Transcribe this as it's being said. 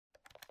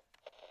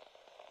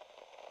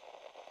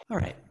All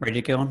right, ready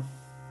to go on?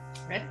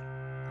 Right?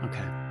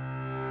 Okay.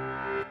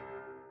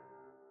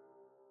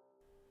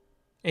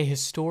 A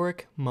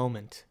historic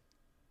moment.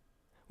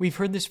 We've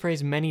heard this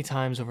phrase many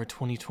times over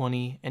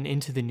 2020 and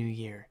into the new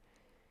year.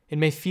 It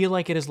may feel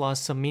like it has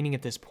lost some meaning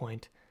at this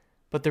point,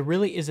 but there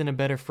really isn't a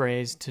better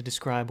phrase to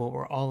describe what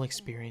we're all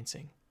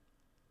experiencing.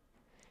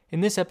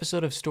 In this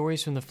episode of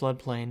Stories from the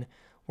Floodplain,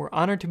 we're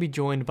honored to be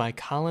joined by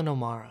Colin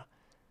O'Mara,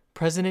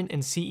 President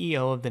and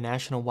CEO of the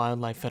National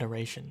Wildlife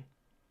Federation.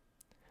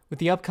 With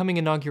the upcoming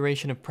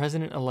inauguration of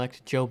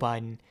President-elect Joe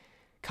Biden,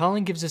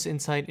 Colin gives us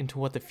insight into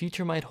what the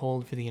future might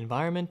hold for the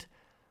environment,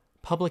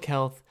 public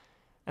health,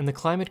 and the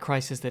climate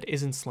crisis that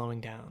isn't slowing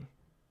down.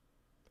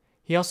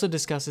 He also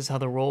discusses how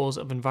the roles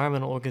of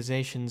environmental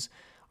organizations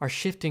are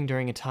shifting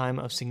during a time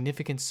of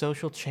significant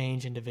social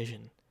change and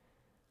division.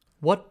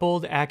 What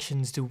bold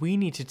actions do we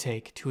need to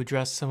take to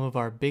address some of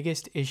our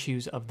biggest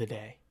issues of the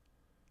day?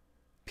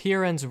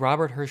 PRN's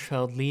Robert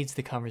Hirschfeld leads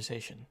the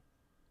conversation.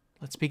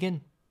 Let's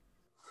begin.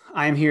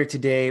 I'm here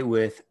today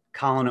with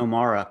Colin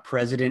O'Mara,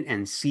 President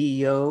and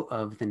CEO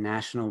of the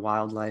National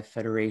Wildlife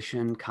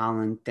Federation.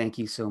 Colin, thank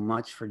you so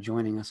much for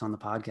joining us on the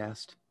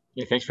podcast.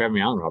 Yeah, thanks for having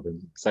me on, Robin.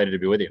 Excited to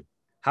be with you.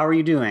 How are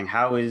you doing?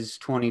 How is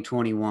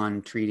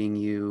 2021 treating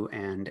you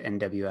and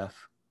NWF?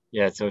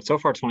 Yeah, so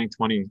far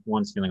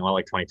 2021 is feeling a lot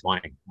like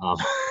 2020.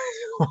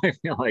 I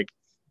feel like,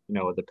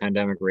 with the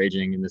pandemic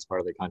raging in this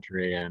part of the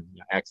country and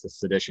acts of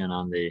sedition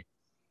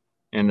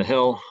in the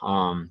Hill,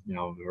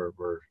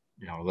 we're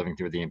living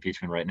through the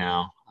impeachment right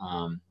now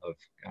of,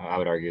 I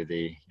would argue,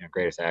 the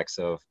greatest acts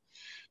of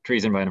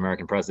treason by an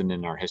American president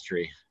in our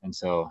history. And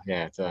so,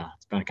 yeah, it's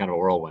been kind of a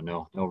whirlwind.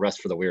 No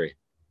rest for the weary.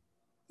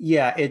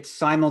 Yeah, it's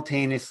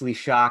simultaneously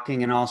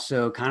shocking and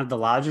also kind of the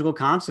logical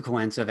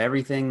consequence of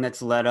everything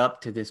that's led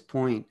up to this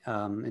point.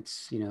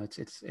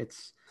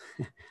 It's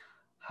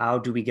how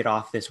do we get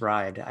off this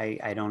ride?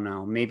 I don't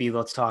know. Maybe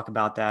let's talk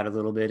about that a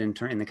little bit in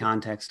the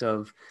context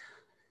of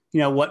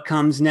what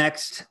comes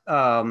next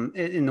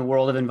in the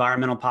world of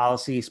environmental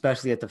policy,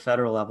 especially at the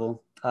federal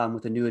level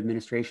with the new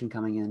administration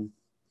coming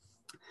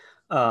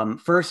in.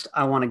 First,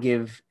 I want to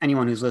give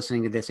anyone who's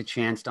listening to this a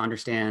chance to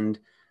understand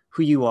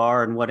who you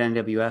are and what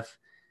NWF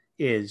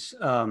is.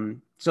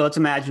 So let's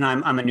imagine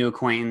I'm a new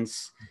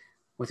acquaintance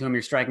with whom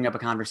you're striking up a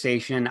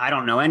conversation. I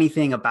don't know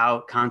anything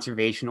about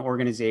conservation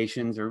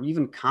organizations or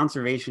even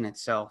conservation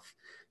itself.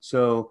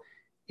 So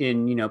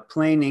in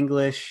plain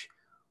English,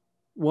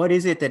 what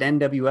is it that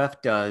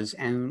NWF does,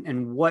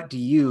 and what do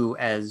you,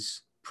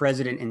 as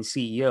president and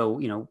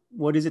CEO,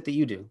 what is it that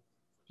you do?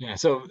 Yeah,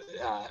 so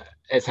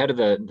as head of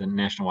the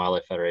National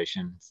Wildlife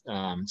Federation,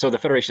 so the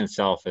federation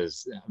itself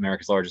is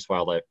America's largest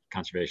wildlife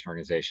conservation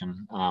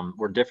organization.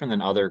 We're different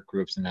than other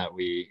groups in that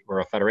we're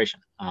a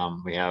federation.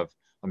 We have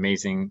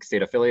amazing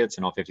state affiliates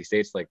in all 50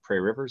 states, like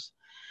Prairie Rivers,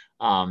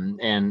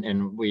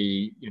 and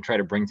we try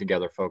to bring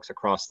together folks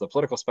across the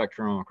political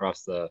spectrum,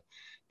 across the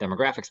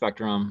demographic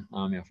spectrum,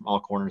 from all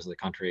corners of the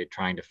country,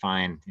 trying to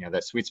find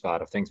that sweet spot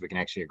of things we can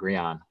actually agree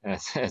on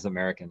as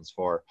Americans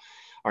for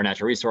our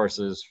natural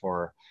resources,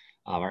 for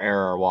our air,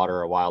 our water,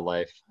 our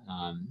wildlife,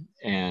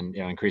 and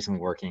increasingly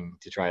working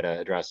to try to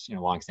address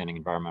longstanding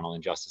environmental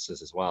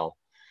injustices as well.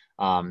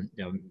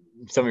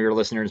 Some of your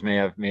listeners may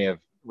have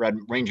read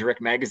Ranger Rick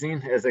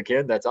magazine as a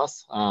kid. That's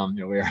us.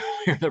 We're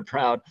the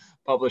proud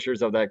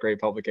publishers of that great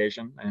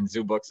publication, and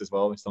Zoo Books as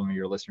well, which some of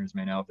your listeners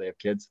may know if they have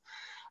kids.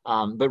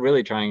 But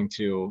really trying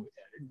to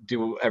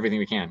do everything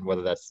we can,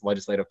 whether that's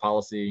legislative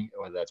policy,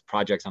 whether that's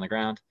projects on the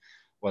ground,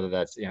 whether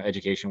that's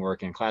education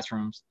work in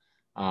classrooms,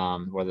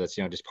 whether that's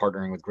just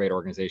partnering with great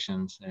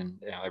organizations in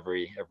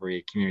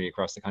every community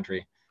across the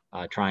country,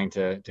 trying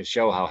to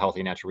show how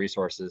healthy natural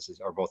resources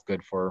are both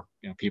good for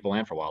people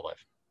and for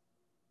wildlife.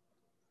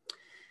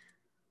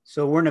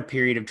 So we're in a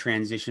period of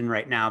transition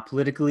right now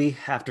politically.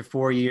 After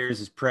 4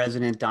 years as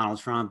president, Donald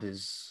Trump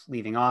is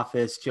leaving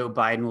office. Joe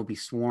Biden will be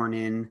sworn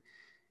in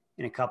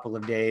a couple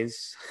of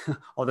days.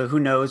 Although who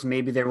knows,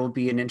 maybe there will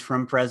be an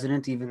interim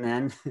president even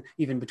then,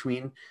 even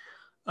between.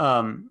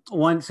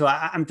 So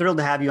I'm thrilled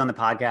to have you on the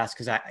podcast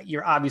because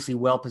you're obviously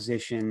well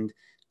positioned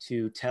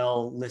to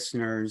tell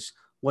listeners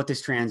what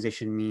this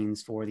transition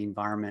means for the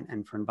environment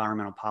and for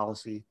environmental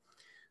policy,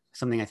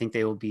 something I think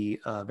they will be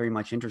very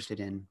much interested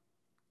in.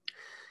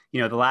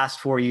 The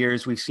last 4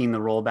 years, we've seen the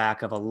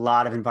rollback of a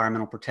lot of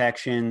environmental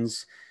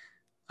protections.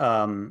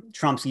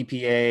 Trump's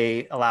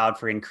EPA allowed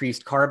for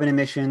increased carbon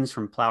emissions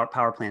from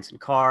power plants and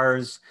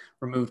cars,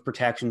 removed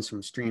protections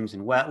from streams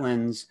and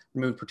wetlands,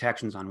 removed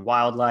protections on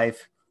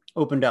wildlife,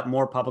 opened up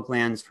more public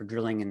lands for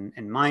drilling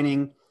and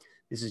mining.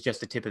 This is just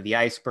the tip of the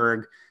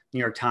iceberg. New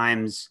York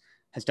Times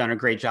has done a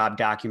great job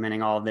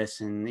documenting all of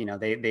this, and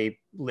they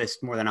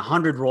list more than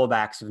 100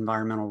 rollbacks of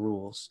environmental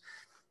rules.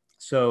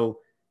 So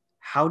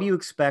how do you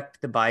expect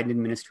the Biden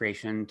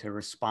administration to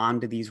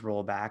respond to these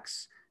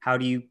rollbacks? How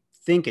do you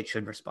think it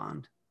should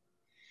respond?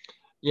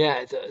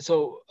 Yeah,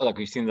 so look,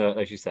 we've seen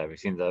like you said, we've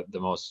seen the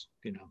most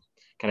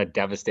kind of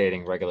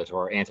devastating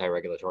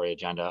anti-regulatory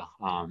agenda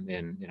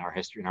in our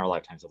history, in our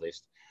lifetimes at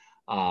least.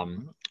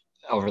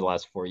 over the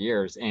last 4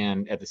 years.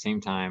 And at the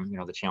same time,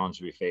 the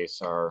challenges we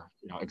face are,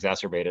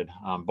 exacerbated,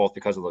 both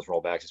because of those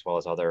rollbacks as well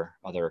as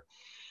other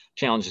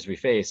challenges we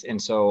face.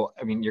 And so,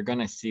 I mean, you're going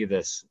to see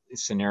this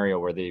scenario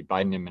where the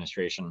Biden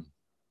administration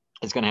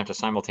is going to have to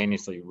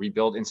simultaneously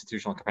rebuild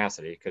institutional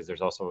capacity, because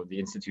there's also the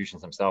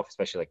institutions themselves,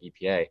 especially like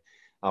EPA,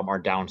 are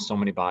down. So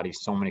many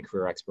bodies, so many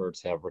career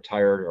experts have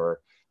retired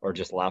or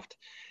just left.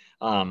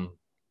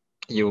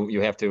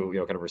 You have to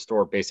kind of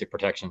restore basic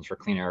protections for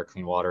clean air,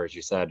 clean water. As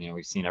you said,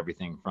 we've seen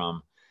everything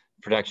from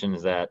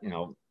protections that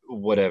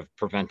would have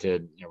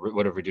prevented,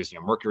 would have reduced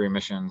mercury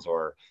emissions,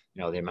 or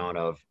the amount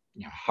of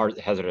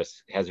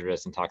hazardous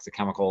and toxic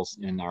chemicals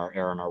in our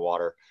air and our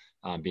water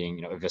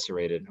being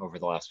eviscerated over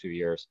the last few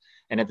years.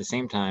 And at the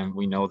same time,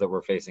 we know that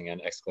we're facing an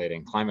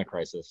escalating climate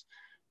crisis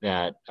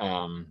that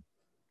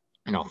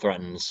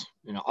threatens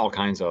all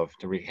kinds of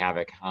to wreak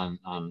havoc on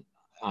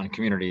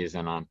communities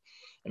and on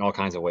in all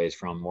kinds of ways,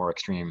 from more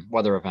extreme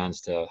weather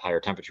events to higher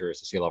temperatures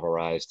to sea level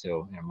rise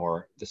to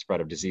more the spread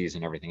of disease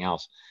and everything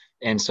else.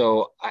 And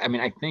so, I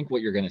mean, I think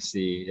what you're going to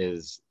see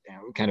is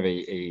kind of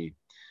a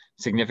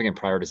significant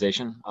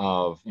prioritization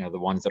of the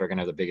ones that are going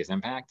to have the biggest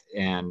impact,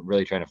 and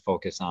really trying to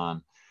focus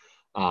on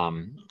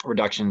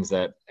reductions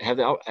that have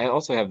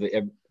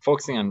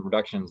focusing on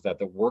reductions that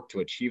the work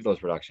to achieve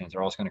those reductions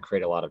are also going to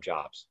create a lot of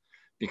jobs.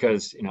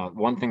 Because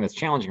one thing that's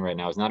challenging right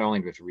now is not only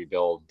do we have to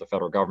rebuild the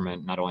federal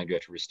government, not only do we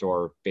have to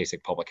restore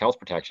basic public health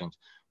protections,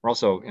 we're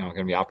also going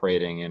to be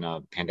operating in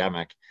a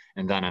pandemic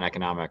and then an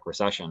economic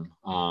recession,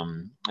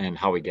 and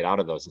how we get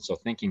out of those. And so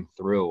thinking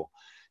through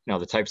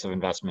the types of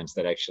investments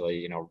that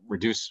actually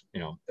reduce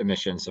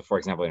emissions. So for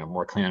example,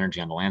 more clean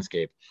energy on the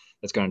landscape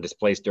that's going to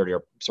displace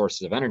dirtier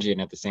sources of energy, and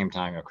at the same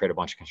time create a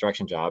bunch of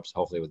construction jobs,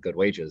 hopefully with good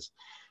wages,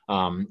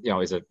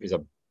 is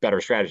a better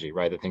strategy,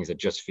 right? The things that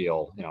just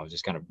feel,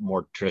 just kind of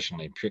more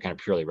traditionally, kind of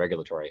purely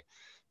regulatory.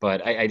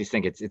 But I just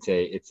think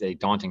it's a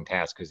daunting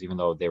task, because even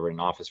though they were in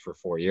office for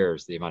 4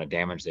 years, the amount of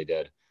damage they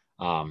did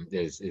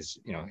is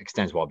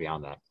extends well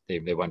beyond that.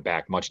 They went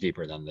back much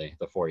deeper than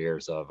the 4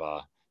 years of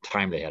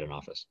time they had in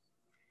office.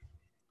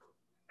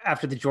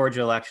 After the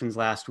Georgia elections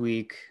last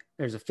week,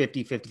 there's a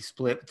 50-50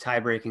 split,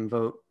 tie-breaking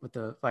vote with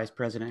the Vice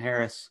President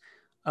Harris.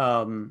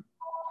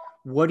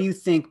 What do you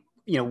think?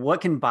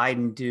 What can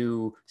Biden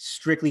do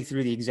strictly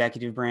through the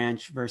executive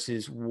branch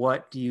versus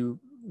what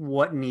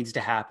needs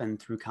to happen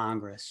through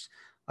Congress?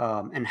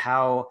 And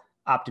how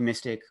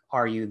optimistic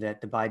are you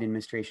that the Biden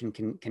administration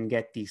can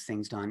get these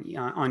things done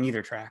on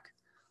either track?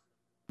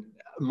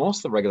 Most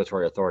of the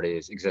regulatory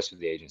authorities exist with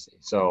the agency.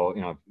 So,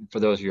 for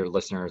those of your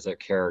listeners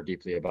that care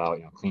deeply about,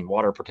 clean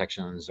water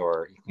protections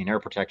or clean air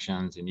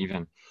protections, and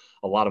even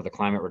a lot of the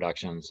climate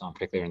reductions,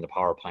 particularly in the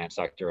power plant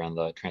sector and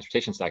the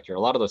transportation sector, a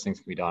lot of those things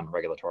can be done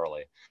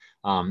regulatorily.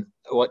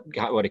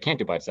 What it can't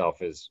do by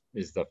itself is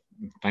the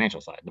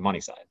financial side, the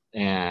money side.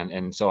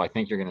 And so I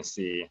think you're going to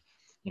see,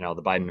 the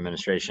Biden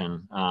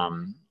administration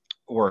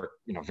work,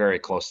 very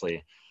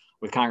closely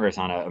with Congress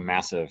on a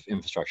massive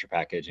infrastructure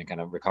package and kind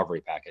of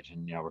recovery package.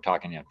 And, we're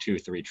talking,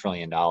 $2-3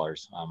 trillion,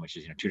 which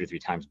is, 2 to 3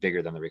 times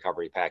bigger than the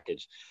recovery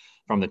package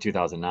from the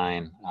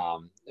 2009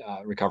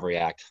 Recovery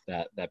Act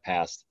that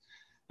passed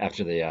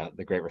after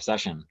the Great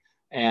Recession.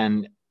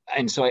 And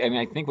so, I mean,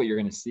 I think what you're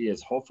going to see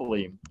is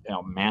hopefully,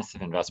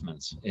 massive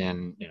investments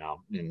in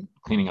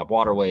cleaning up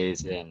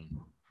waterways, in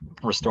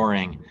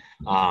restoring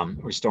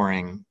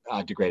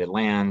degraded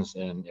lands,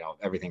 and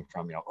everything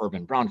from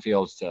urban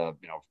brownfields to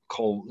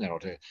coal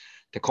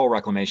to coal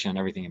reclamation and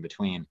everything in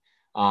between.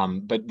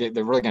 But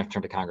they're really going to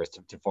turn to Congress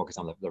to focus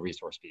on the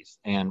resource piece.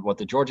 And what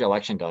the Georgia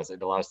election does,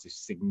 it allows to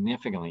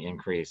significantly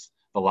increase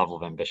the level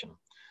of ambition.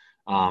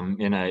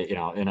 In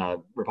a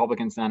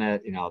Republican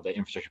Senate, the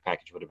infrastructure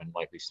package would have been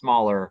likely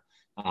smaller.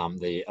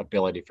 The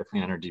ability for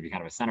clean energy to be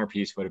kind of a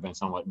centerpiece would have been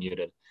somewhat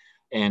muted.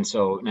 And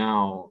so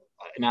now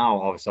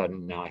all of a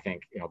sudden, I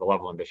think the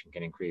level of ambition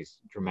can increase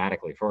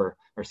dramatically or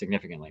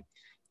significantly.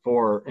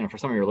 For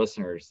some of your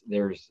listeners,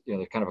 there's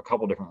kind of a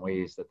couple different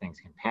ways that things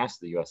can pass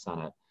the U.S.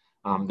 Senate.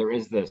 There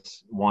is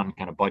this one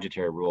kind of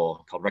budgetary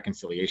rule called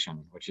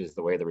reconciliation, which is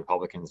the way the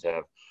Republicans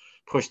have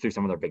pushed through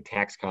some of their big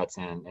tax cuts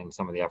and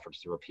some of the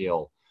efforts to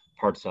repeal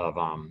parts of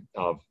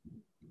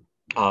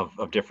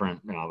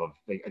different, of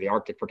the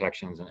Arctic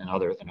protections and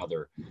other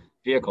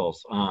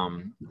vehicles.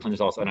 And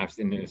there's also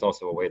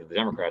a way that the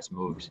Democrats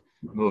moved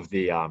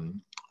the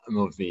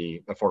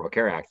Affordable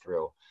Care Act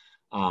through.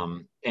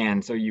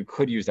 And so you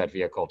could use that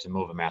vehicle to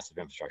move a massive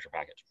infrastructure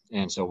package.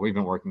 And so we've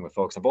been working with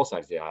folks on both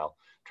sides of the aisle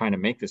trying to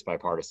make this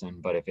bipartisan,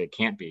 but if it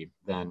can't be,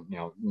 then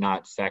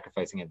not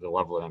sacrificing it to the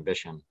level of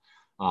ambition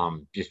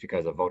just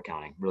because of vote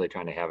counting, really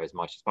trying to have as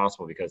much as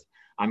possible, because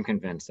I'm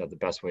convinced that the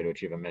best way to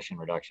achieve emission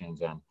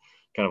reductions and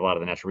kind of a lot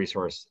of the natural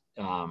resource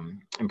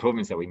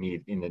improvements that we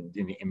need in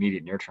the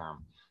immediate near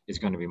term is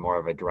going to be more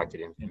of a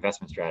directed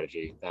investment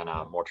strategy than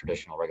a more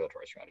traditional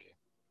regulatory strategy.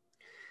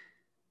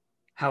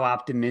 How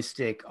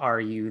optimistic are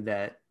you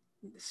that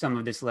some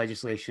of this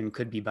legislation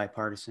could be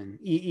bipartisan,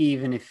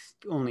 even if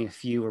only a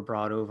few are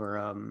brought over?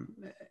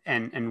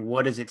 And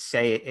what does it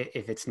say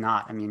if it's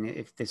not? I mean,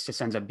 if this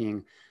just ends up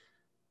being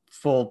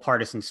full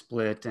partisan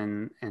split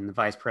and the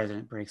vice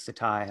president breaks the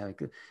tie.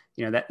 Like,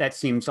 that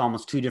seems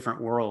almost two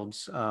different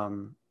worlds,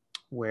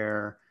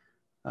 where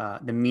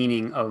the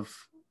meaning of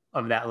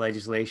that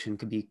legislation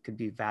could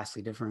be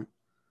vastly different.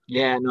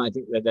 Yeah, no, I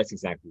think that's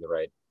exactly the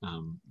right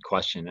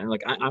question. And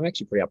like, I'm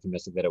actually pretty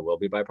optimistic that it will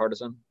be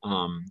bipartisan.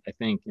 I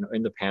think,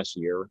 in the past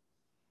year,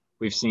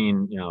 we've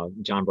seen,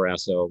 John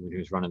Barrasso,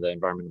 who's running the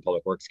Environment and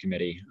Public Works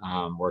Committee,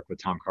 work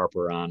with Tom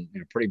Carper on,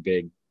 pretty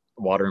big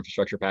water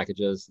infrastructure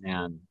packages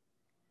and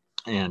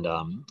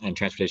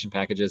transportation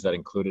packages that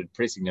included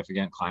pretty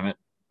significant climate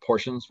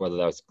portions, whether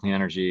that was clean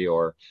energy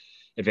or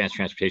advanced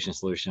transportation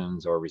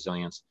solutions or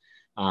resilience.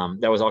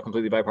 That was all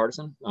completely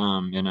bipartisan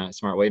in a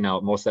smart way. Now,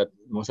 most of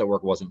that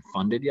work wasn't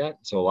funded yet,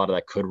 so a lot of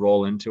that could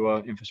roll into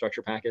an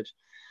infrastructure package.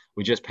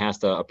 We just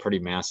passed a pretty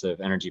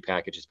massive energy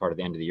package as part of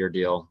the end of the year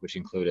deal, which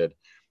included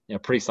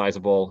pretty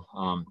sizable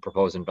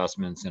proposed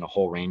investments in a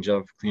whole range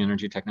of clean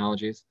energy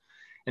technologies.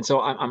 And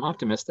so I'm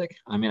optimistic.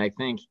 I mean, I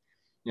think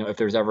if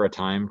there's ever a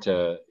time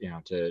to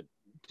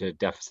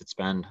deficit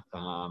spend,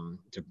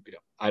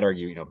 I'd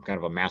argue kind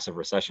of a massive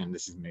recession.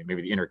 This is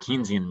maybe the inner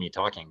Keynesian me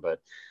talking, but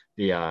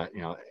the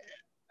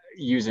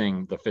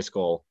using the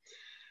fiscal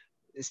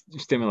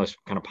stimulus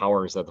kind of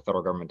powers that the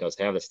federal government does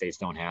have, that states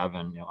don't have,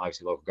 and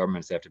obviously local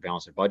governments that have to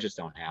balance their budgets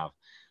don't have,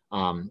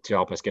 to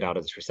help us get out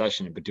of this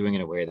recession, but doing it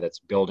in a way that's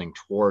building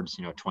towards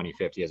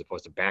 2050 as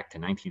opposed to back to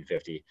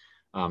 1950,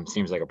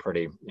 seems like a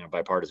pretty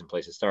bipartisan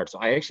place to start. So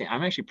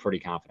I'm actually pretty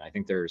confident. I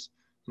think there's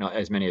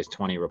as many as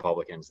 20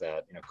 Republicans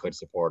that could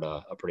support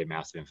a pretty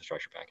massive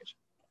infrastructure package.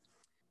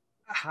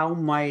 How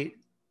might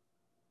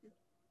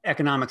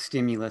economic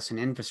stimulus and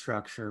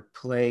infrastructure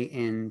play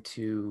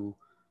into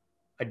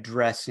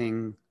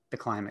addressing the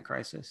climate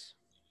crisis?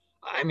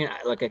 I mean,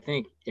 I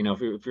think if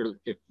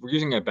we're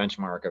using a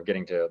benchmark of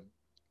getting to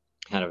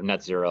kind of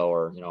net zero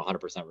or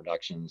 100%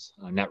 reductions,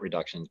 net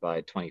reductions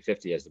by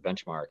 2050 as the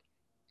benchmark,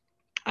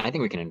 I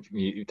think we can,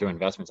 through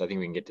investments, I think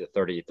we can get to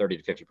 30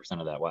 to 50%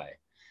 of that way.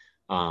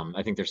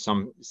 I think there's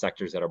some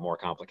sectors that are more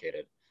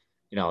complicated.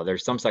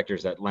 There's some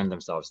sectors that lend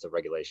themselves to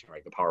regulation,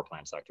 like the power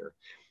plant sector.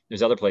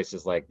 There's other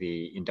places like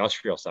the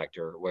industrial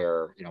sector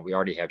where, we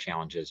already have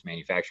challenges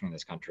manufacturing in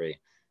this country,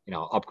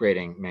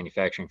 upgrading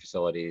manufacturing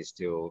facilities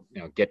to,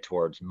 get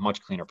towards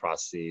much cleaner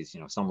processes,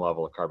 some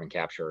level of carbon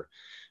capture,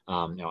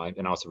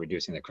 and also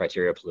reducing the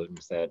criteria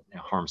pollutants that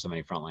harm so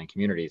many frontline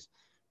communities.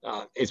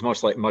 Is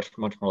much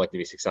more likely to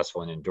be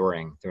successful in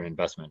enduring through an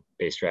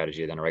investment-based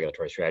strategy than a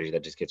regulatory strategy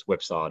that just gets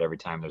whipsawed every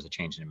time there's a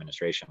change in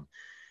administration.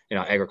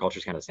 Agriculture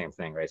is kind of the same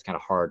thing, right? It's kind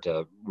of hard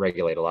to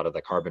regulate a lot of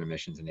the carbon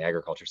emissions in the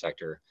agriculture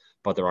sector,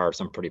 but there are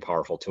some pretty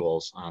powerful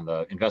tools on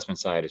the investment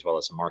side, as well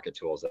as some market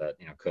tools that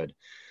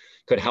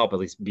could help at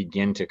least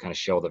begin to kind of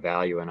show the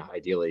value, and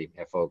ideally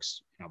have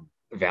folks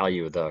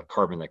value the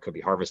carbon that could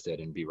be harvested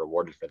and be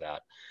rewarded for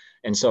that.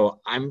 And so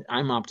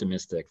I'm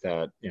optimistic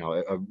that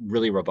a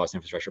really robust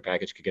infrastructure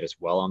package could get us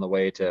well on the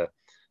way to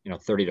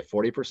 30 to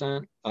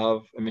 40%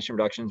 of emission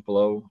reductions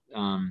below,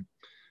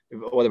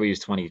 whether we use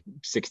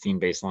 2016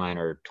 baseline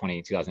or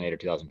 2008 or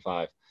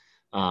 2005,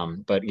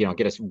 but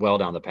get us well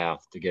down the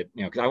path to get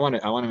because I want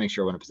to make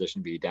sure we're in a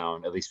position to be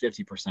down at least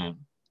 50%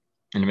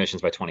 in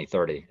emissions by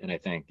 2030. And I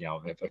think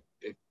if a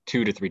 $2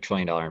 to $3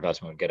 trillion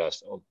investment would get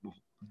us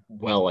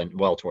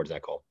well towards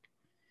that goal.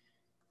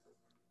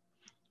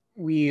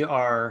 We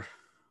are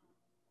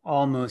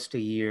almost a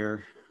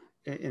year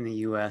in the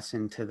U.S.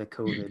 into the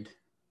COVID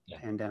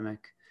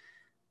pandemic.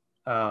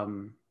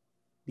 The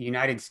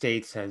United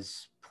States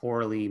has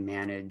poorly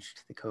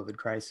managed the COVID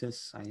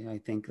crisis. I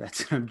think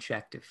that's an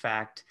objective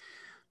fact.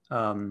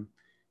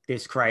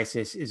 This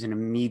crisis is an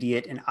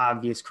immediate and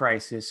obvious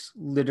crisis,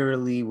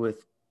 literally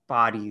with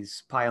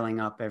bodies piling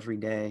up every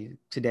day.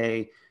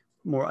 Today,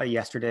 more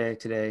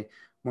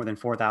than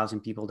 4,000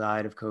 people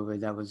died of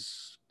COVID. That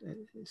was a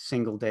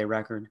single day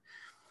record.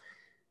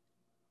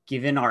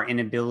 Given our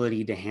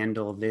inability to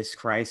handle this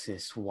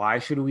crisis, why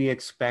should we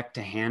expect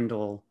to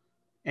handle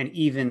an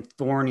even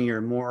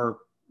thornier, more,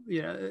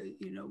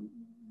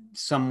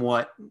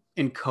 somewhat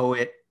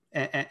inchoate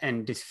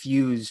and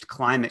diffused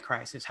climate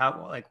crisis?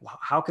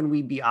 How can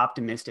we be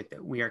optimistic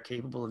that we are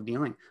capable of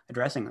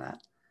addressing that?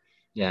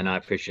 Yeah, and I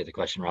appreciate the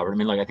question, Robert. I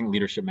mean, I think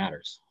leadership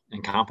matters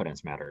and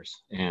competence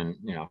matters. And,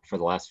 for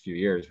the last few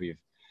years, we've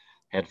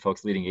had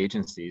folks leading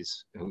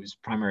agencies whose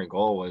primary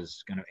goal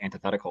was kind of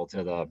antithetical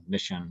to the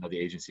mission of the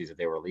agencies that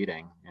they were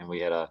leading. And we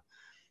had a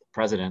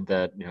president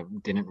that,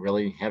 didn't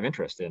really have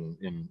interest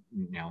in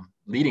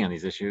leading on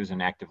these issues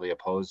and actively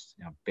opposed,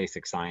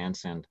 basic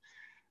science and,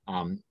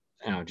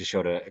 just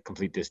showed a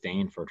complete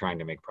disdain for trying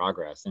to make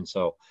progress. And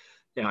so,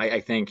 I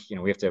think,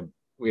 we have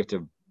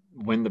to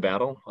win the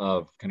battle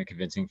of kind of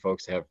convincing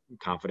folks to have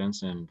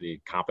confidence in the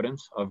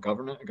competence of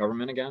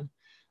government again.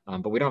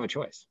 But we don't have a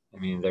choice. I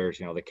mean, there's,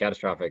 the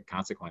catastrophic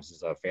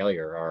consequences of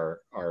failure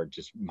are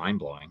just mind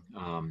blowing.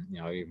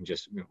 Even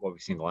just what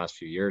we've seen the last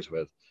few years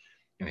with,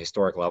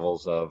 historic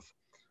levels of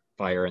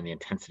fire and the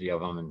intensity of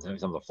them, and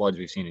some of the floods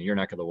we've seen in your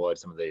neck of the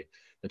woods, some of the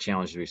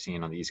challenges we've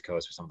seen on the East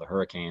Coast with some of the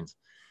hurricanes.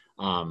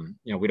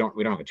 we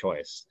don't have a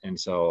choice. And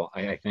so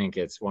I think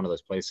it's one of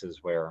those places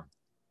where,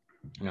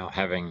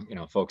 having,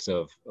 folks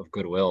of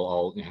goodwill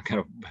all, kind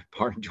of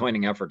part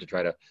joining effort to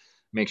try to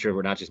make sure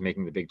we're not just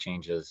making the big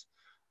changes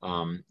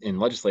in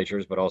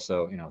legislatures, but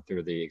also,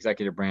 through the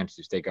executive branch,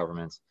 through state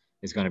governments,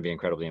 is going to be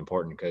incredibly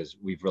important, because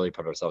we've really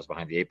put ourselves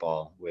behind the 8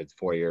 ball with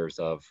 4 years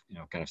of,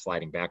 kind of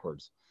sliding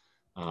backwards.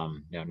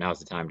 Now's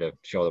the time to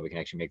show that we can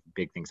actually make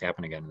big things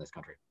happen again in this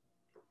country.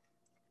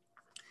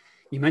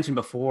 You mentioned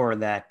before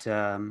that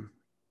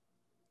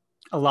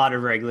a lot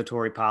of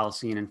regulatory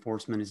policy and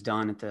enforcement is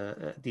done at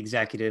the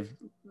executive,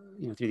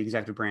 through the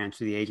executive branch,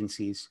 through the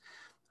agencies.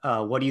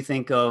 What do you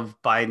think of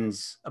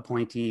Biden's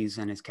appointees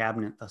and his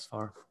cabinet thus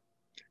far?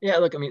 Yeah,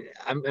 look, I mean,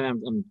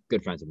 I'm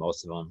good friends with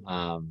most of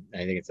them.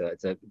 I think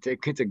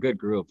it's a good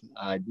group.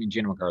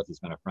 Gina McCarthy's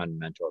been a friend and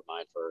mentor of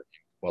mine for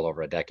well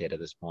over a decade at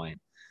this point.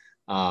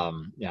 I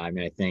mean,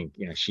 I think,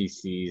 she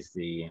sees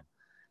the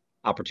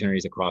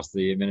opportunities across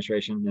the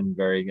administration in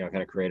very,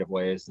 kind of creative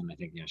ways. And I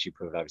think, she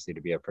proved obviously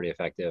to be a pretty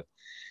effective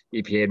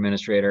EPA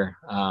administrator.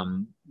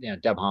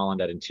 Deb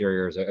Haaland at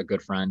Interior is a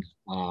good friend,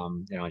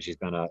 and she's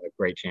been a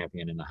great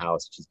champion in the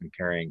House. She's been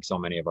carrying so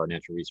many of our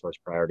natural resource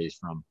priorities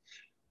from,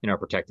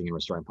 protecting and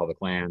restoring public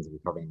lands and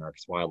recovering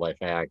America's Wildlife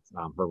Act,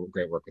 her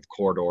great work with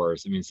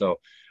corridors. I mean, so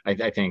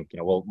I think,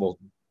 we'll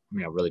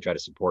really try to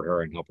support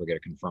her and help her get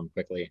it confirmed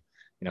quickly.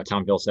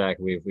 Tom Vilsack,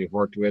 we've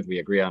worked with, we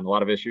agree on a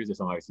lot of issues. There's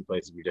some obviously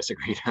places we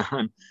disagreed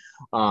on.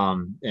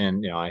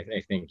 And, I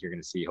think you're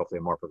going to see hopefully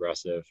a more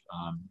progressive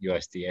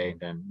USDA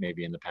than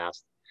maybe in the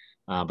past.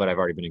 But I've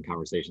already been in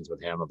conversations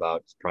with him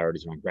about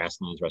priorities around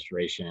grasslands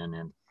restoration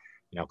and,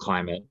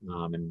 climate,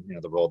 and,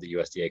 the role the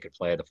USDA could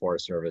play. The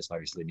Forest Service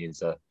obviously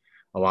needs a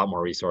lot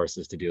more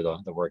resources to do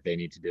the work they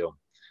need to do.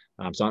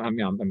 So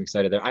I'm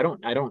excited there. I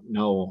don't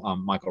know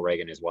Michael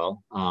Reagan as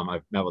well.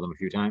 I've met with him a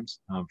few times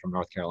from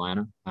North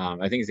Carolina. I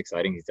think he's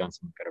exciting. He's done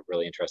some kind of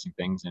really interesting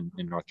things in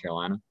North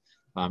Carolina.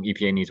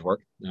 EPA needs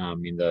work. I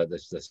mean, the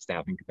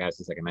staffing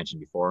capacities, like I mentioned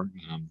before,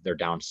 they're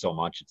down so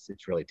much.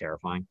 It's really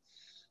terrifying.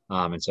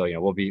 And so,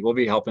 we'll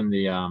be helping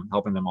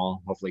them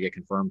all hopefully get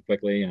confirmed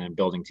quickly, and then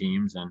building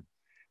teams. And,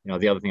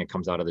 the other thing that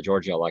comes out of the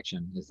Georgia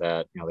election is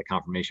that, the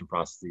confirmation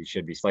process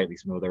should be slightly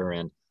smoother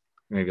and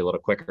maybe a little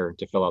quicker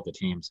to fill out the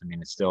teams. I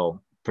mean, it's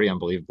still pretty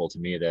unbelievable to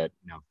me that,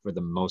 for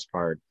the most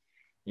part,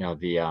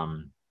 the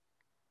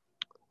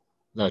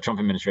Trump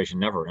administration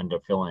never ended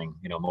up filling,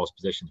 most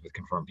positions with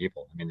confirmed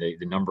people. I mean,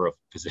 the number of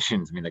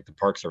positions, I mean, like the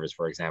Park Service,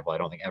 for example, I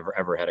don't think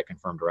ever had a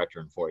confirmed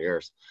director in 4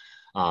 years.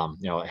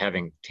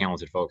 Having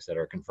talented folks that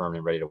are confirmed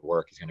and ready to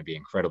work is going to be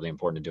incredibly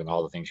important in doing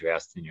all the things you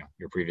asked in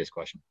your previous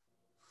question.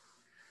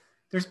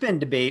 There's been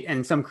debate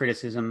and some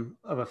criticism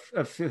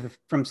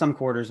from some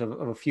quarters of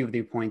a few of the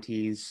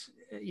appointees.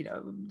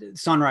 The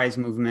Sunrise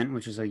Movement,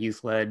 which is a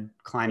youth-led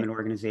climate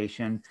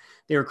organization,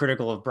 they were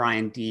critical of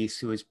Brian Deese,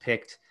 who was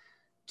picked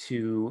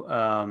to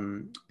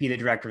be the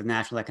director of the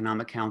National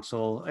Economic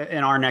Council.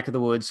 In our neck of the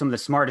woods, some of the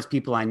smartest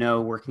people I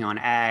know working on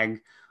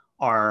ag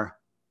are,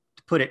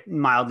 to put it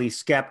mildly,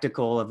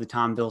 skeptical of the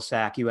Tom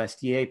Vilsack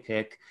USDA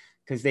pick,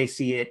 because they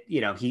see it,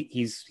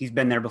 he's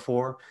been there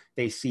before.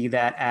 They see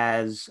that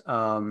as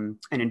an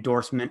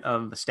endorsement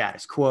of a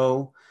status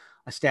quo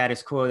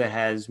that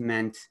has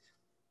meant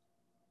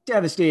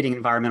devastating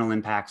environmental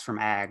impacts from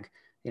ag,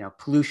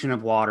 pollution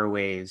of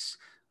waterways,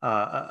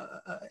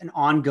 an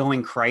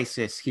ongoing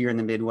crisis here in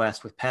the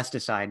Midwest with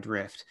pesticide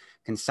drift,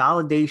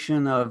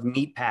 consolidation of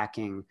meat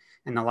packing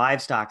and the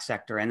livestock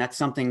sector. And that's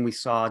something we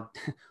saw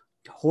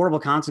horrible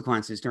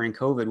consequences during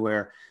COVID,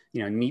 where,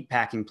 meat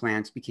packing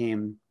plants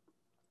became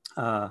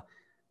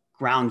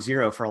ground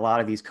zero for a lot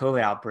of these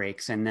COVID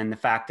outbreaks. And then the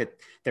fact that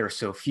there are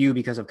so few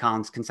because of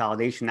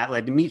consolidation, that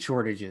led to meat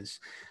shortages.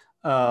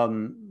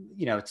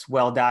 It's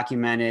well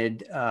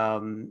documented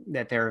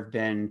that there have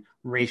been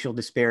racial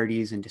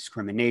disparities and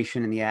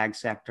discrimination in the ag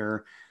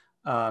sector,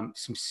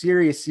 some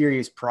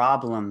serious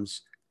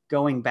problems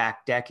going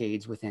back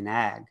decades within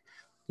ag,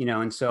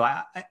 and so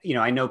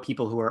I know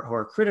people who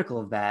are critical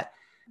of that.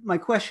 My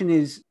question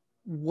is,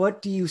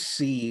 what do you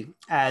see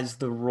as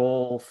the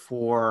role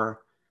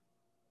for,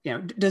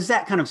 does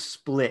that kind of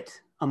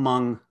split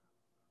among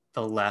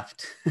the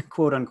left,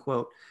 quote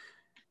unquote,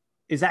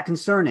 is that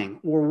concerning?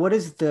 Or what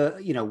is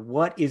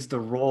the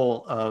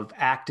role of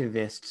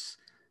activists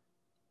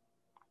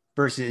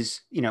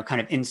versus,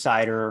 kind of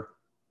insider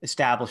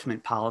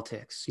establishment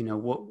politics?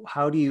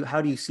 How do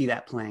you see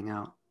that playing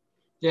out?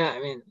 Yeah, I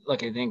mean,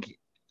 look, I think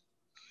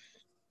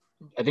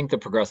the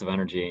progressive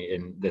energy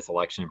in this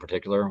election in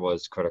particular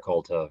was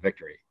critical to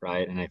victory,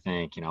 right? And I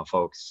think,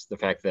 folks, the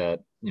fact that,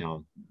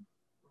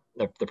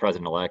 the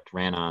president-elect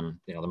ran on,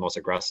 the most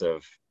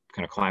aggressive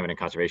kind of climate and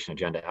conservation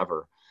agenda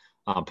ever,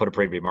 put a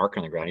pretty big marker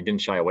on the ground. He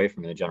didn't shy away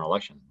from the general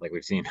election like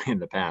we've seen in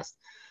the past.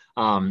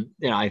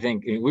 I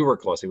think we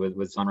work closely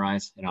with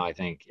Sunrise. I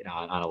think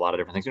on a lot of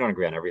different things. We don't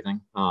agree on everything,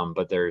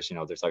 but there's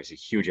obviously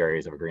huge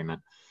areas of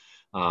agreement,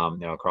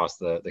 across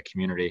the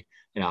community.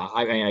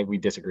 We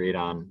disagreed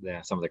on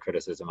some of the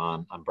criticism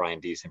on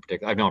Brian Deese in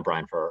particular. I've known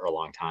Brian for a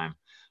long time.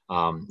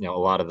 A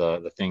lot of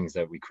the things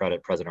that we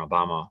credit President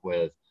Obama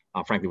with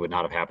frankly would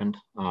not have happened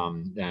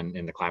and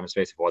in the climate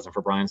space if it wasn't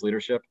for Brian's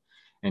leadership.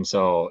 And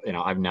so,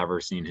 I've never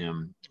seen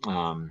him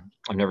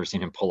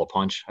pull a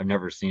punch. I've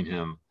never seen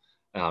him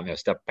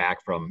step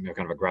back from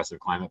kind of aggressive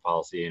climate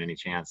policy in any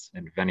chance.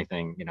 And if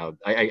anything,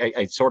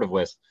 I sort of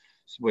wish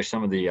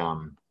some of the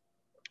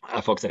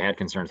folks that had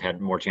concerns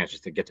had more chances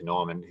to get to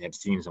know him and had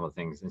seen some of the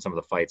things and some of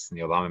the fights in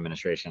the Obama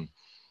administration,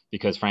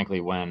 because frankly,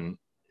 when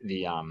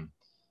the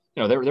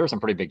there were some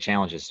pretty big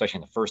challenges, especially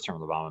in the first term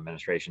of the Obama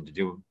administration, to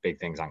do big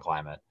things on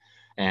climate.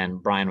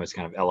 And Brian was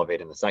kind of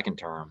elevated in the second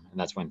term, and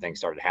that's when things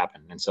started to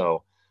happen. And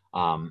so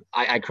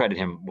I credit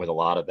him with a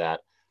lot of that.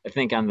 I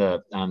think on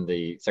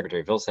the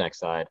Secretary Vilsack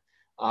side,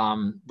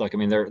 look, I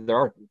mean, there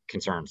are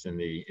concerns in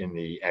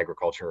the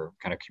agriculture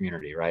kind of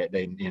community, right?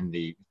 In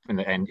the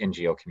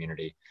NGO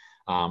community.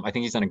 I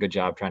think he's done a good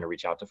job trying to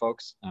reach out to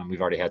folks.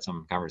 We've already had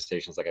some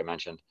conversations, like I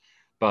mentioned,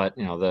 but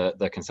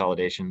the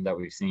consolidation that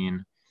we've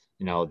seen,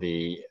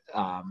 the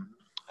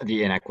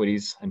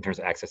inequities in terms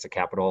of access to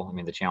capital. I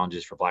mean, the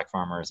challenges for Black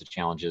farmers, the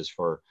challenges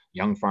for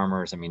young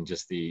farmers. I mean,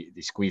 just the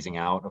squeezing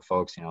out of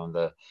folks, and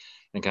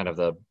kind of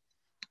the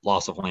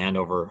loss of land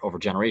over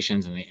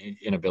generations and the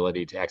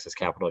inability to access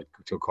capital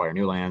to acquire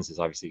new lands is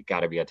obviously got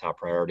to be a top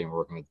priority. And we're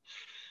working with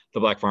the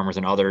Black farmers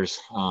and others,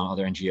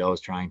 other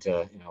NGOs, trying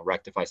to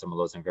rectify some of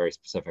those in very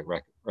specific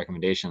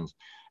recommendations.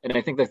 And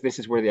I think that this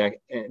is where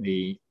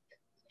the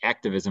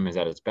activism is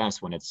at its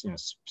best, when it's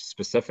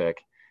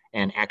specific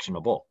and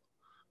actionable,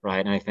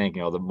 right? And I think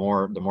the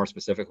more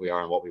specific we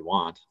are on what we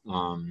want,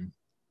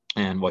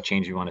 and what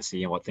change we want to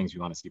see and what things we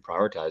want to see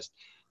prioritized,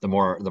 the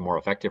more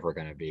effective we're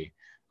going to be.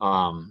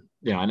 And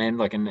then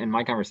like in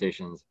my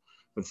conversations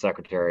with the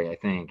secretary, I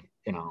think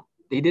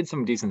they did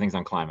some decent things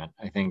on climate.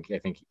 I think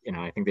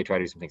they try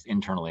to do some things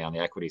internally on the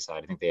equity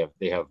side. I think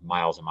they have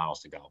miles and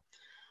miles to go.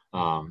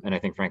 And I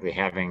think, frankly,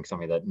 having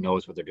somebody that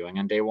knows what they're doing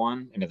on day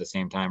one, and at the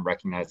same time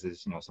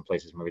recognizes, some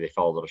places maybe they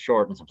fell a little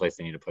short, and some places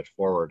they need to push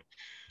forward,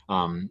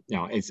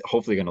 it's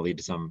hopefully going to lead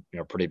to some,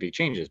 pretty big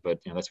changes. But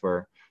that's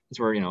where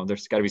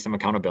there's got to be some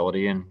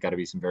accountability and got to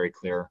be some very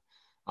clear,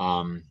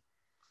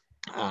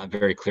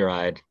 very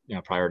clear-eyed,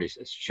 priorities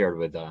shared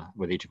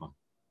with each of them.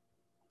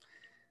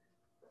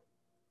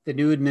 The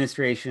new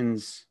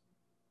administration's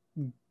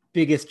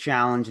biggest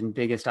challenge and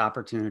biggest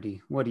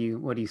opportunity. What do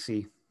you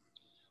see?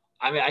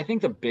 I mean, I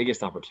think the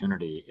biggest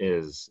opportunity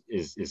is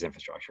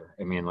infrastructure.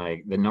 I mean,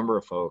 like the number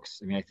of folks.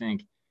 I mean, I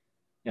think,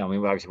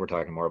 obviously we're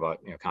talking more about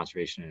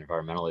conservation and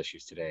environmental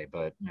issues today,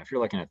 but if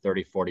you're looking at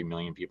 30, 40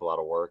 million people out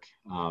of work,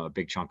 a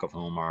big chunk of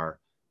whom are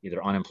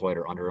either unemployed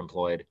or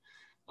underemployed,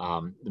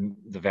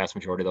 the vast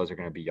majority of those are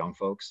going to be young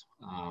folks.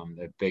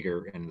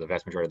 The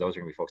vast majority of those are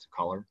going to be folks of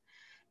color.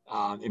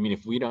 I mean,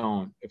 if we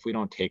don't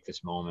take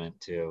this moment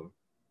to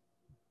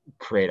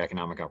create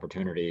economic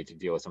opportunity to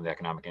deal with some of the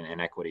economic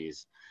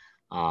inequities,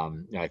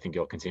 I think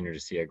you'll continue to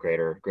see a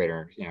greater,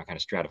 kind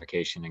of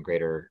stratification and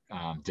greater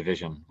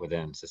division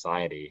within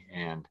society.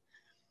 And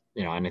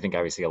I think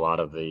obviously a lot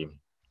of the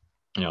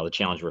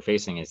challenge we're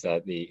facing is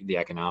that the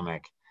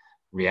economic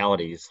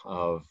realities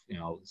of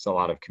so a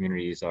lot of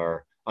communities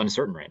are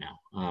uncertain right now.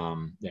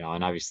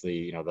 And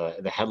obviously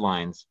the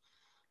headlines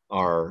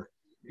are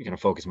going to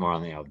focus more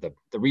on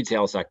the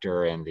retail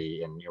sector and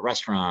your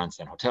restaurants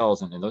and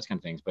hotels and those kind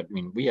of things. But I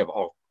mean, we have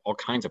all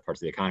kinds of parts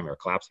of the economy are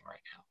collapsing right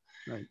now.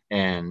 Right.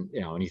 And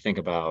when you think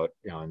about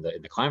in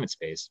the climate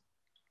space,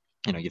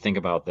 you think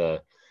about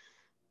the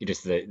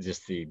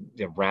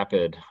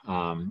rapid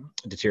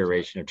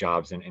deterioration of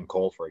jobs in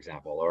coal, for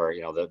example, or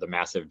the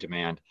massive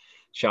demand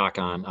shock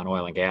on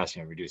oil and gas,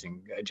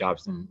 reducing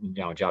jobs in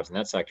jobs in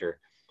that sector.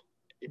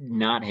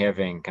 Not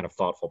having kind of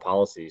thoughtful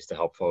policies to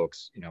help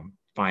folks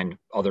find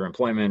other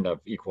employment of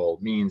equal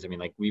means. I mean,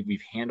 like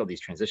we've handled these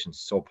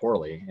transitions so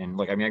poorly. And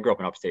like, I mean, I grew up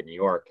in upstate New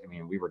York. I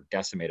mean, we were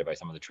decimated by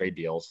some of the trade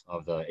deals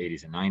of the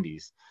 80s and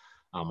 90s,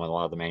 when a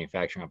lot of the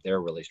manufacturing up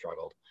there really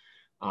struggled.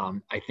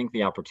 I think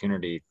the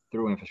opportunity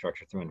through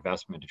infrastructure, through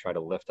investment, to try to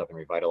lift up and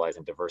revitalize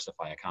and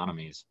diversify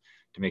economies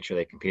to make sure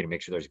they compete and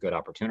make sure there's good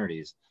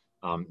opportunities,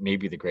 may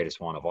be the greatest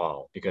one of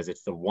all, because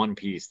it's the one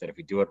piece that if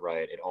we do it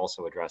right, it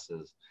also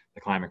addresses the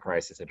climate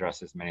crisis,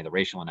 addresses many of the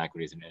racial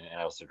inequities, and it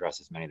also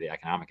addresses many of the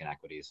economic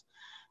inequities.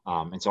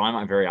 And so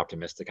I'm very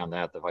optimistic on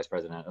that. The vice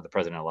president, or the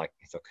president-elect,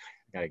 so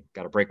I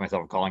got to break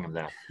myself of calling him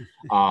that.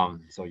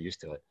 So used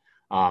to it.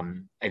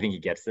 I think he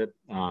gets it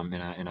in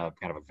a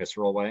kind of a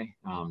visceral way,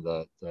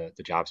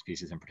 the jobs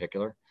pieces in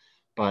particular.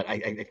 But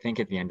I think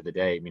at the end of the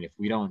day, I mean, if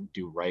we don't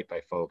do right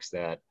by folks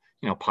that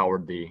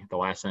powered the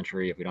last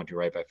century, if we don't do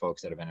right by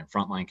folks that have been in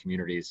frontline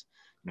communities,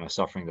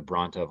 suffering the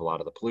brunt of a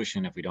lot of the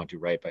pollution, if we don't do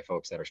right by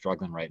folks that are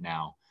struggling right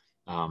now,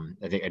 I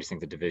just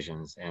think the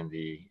divisions and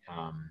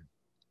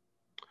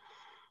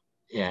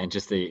and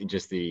just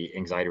the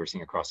anxiety we're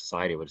seeing across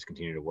society will just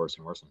continue to worsen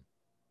and worsen.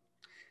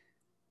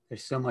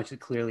 There's so much that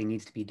clearly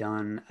needs to be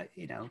done.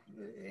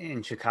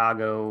 In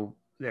Chicago,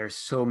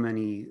 there's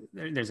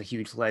a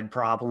huge lead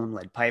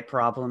pipe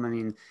problem. I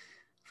mean,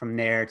 from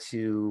there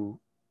to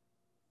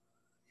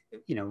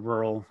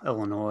rural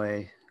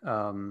Illinois,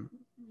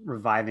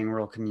 reviving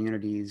rural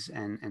communities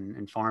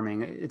and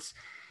farming. It's,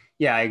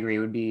 Yeah, I agree. It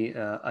would be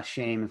a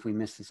shame if we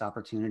missed this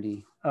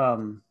opportunity. Yeah,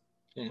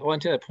 well,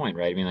 and to that point,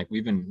 right? I mean, like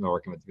we've been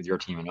working with your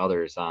team and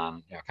others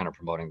on kind of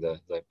promoting the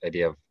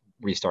idea of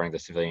restarting the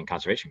Civilian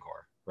Conservation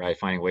Corps, right?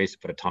 Finding ways to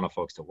put a ton of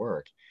folks to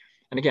work.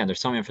 And again, there's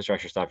some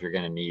infrastructure stuff you're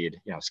going to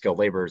need, skilled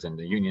laborers and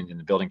the union and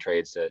the building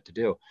trades to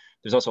do.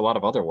 There's also a lot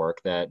of other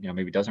work that,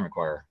 maybe doesn't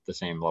require the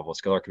same level of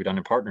skill or could be done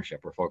in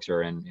partnership where folks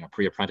are in,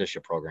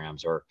 pre-apprenticeship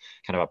programs or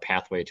kind of a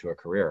pathway to a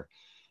career.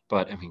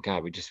 But I mean,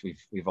 God,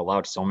 we've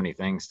allowed so many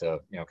things to,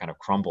 kind of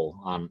crumble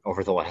on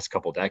over the last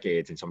couple of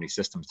decades and so many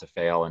systems to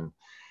fail. And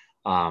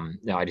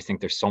I just think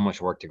there's so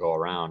much work to go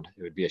around.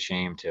 It would be a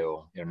shame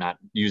to not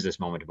use this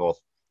moment to both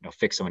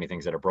fix so many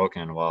things that are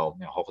broken while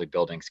hopefully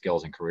building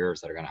skills and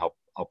careers that are going to help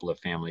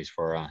uplift families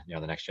for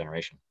the next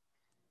generation.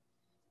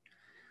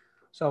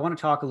 So I want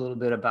to talk a little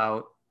bit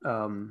about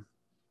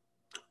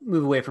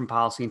move away from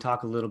policy and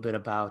talk a little bit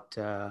about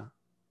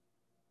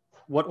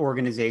what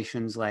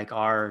organizations like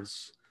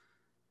ours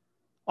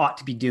ought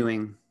to be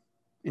doing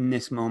in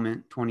this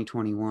moment,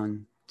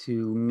 2021,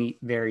 to meet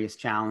various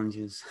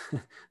challenges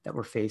that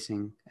we're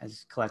facing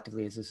as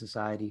collectively as a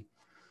society.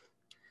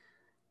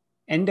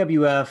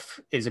 NWF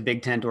is a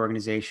big tent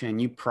organization.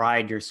 You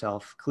pride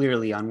yourself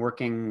clearly on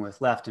working with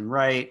left and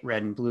right,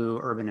 red and blue,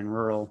 urban and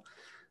rural.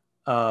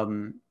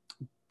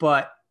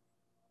 But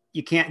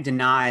you can't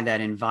deny that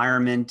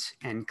environment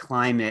and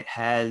climate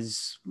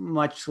has,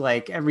 much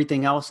like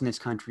everything else in this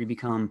country,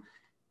 become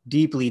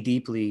deeply,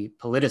 deeply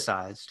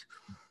politicized.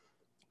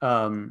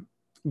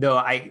 Though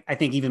I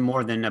think even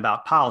more than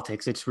about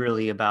politics, it's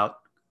really about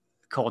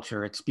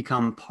culture. It's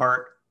become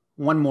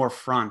one more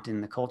front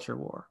in the culture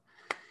war.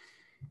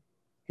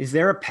 Is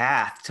there a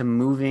path to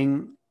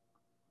moving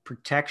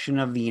protection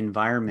of the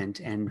environment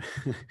and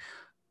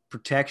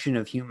protection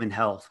of human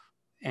health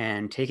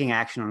and taking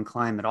action on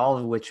climate, all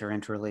of which are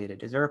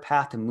interrelated? Is there a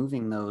path to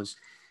moving those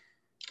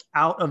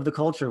out of the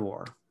culture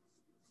war?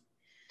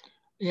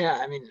 Yeah,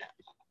 I mean,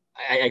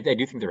 I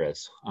do think there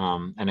is,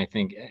 and I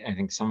think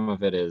some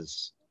of it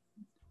is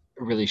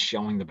really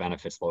showing the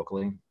benefits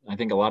locally. I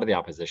think a lot of the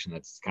opposition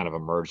that's kind of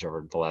emerged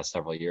over the last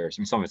several years.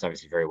 I mean, some of it's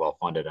obviously very well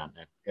funded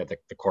at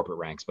the corporate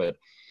ranks, but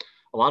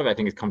a lot of it, I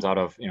think, it comes out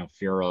of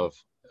fear of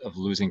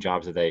losing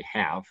jobs that they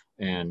have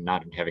and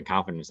not having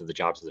confidence that the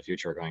jobs of the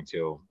future are going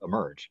to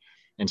emerge.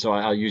 And so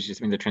I'll use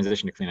the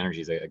transition to clean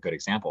energy is a good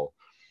example.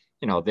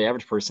 The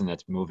average person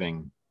that's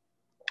moving,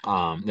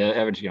 the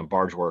average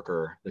barge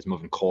worker that's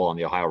moving coal on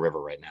the Ohio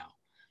River right now,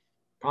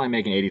 probably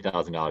making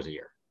 $80,000 a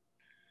year.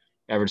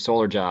 Average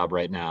solar job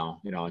right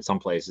now, in some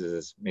places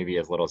is maybe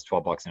as little as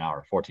 $12 an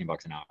hour,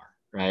 $14 an hour,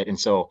 right? And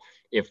so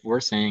if we're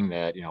saying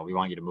that we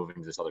want you to move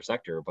into this other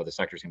sector, but the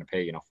sector is going to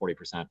pay 40%,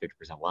 50%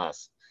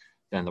 less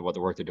than what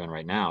the work they're doing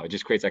right now, it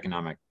just creates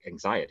economic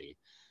anxiety.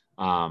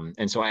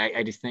 And so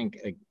I just think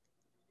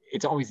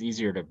it's always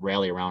easier to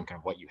rally around kind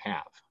of what you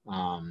have,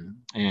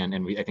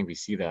 and I think we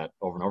see that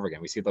over and over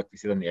again. We see that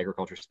in the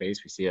agriculture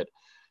space. We see it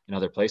in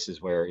other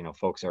places where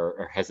folks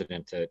are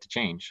hesitant to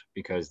change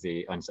because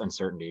the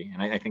uncertainty.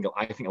 And I think a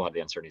lot of the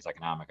uncertainty is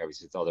economic.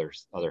 Obviously, it's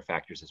other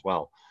factors as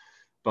well.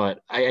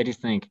 But I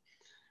just think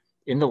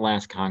in the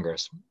last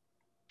Congress,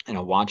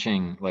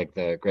 watching like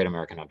the Great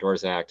American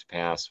Outdoors Act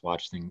pass,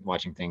 watching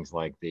things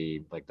like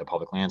the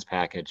public lands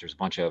package. There's a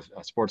bunch of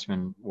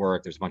sportsman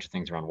work. There's a bunch of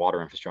things around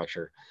water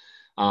infrastructure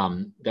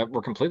that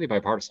were completely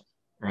bipartisan,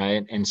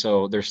 right? And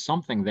so there's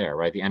something there,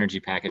 right? The energy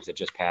package that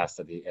just passed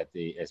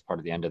as part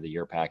of the end of the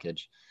year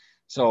package.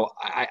 So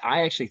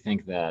I actually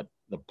think that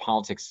the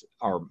politics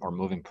are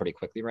moving pretty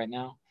quickly right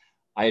now.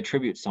 I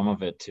attribute some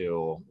of it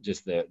to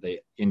just the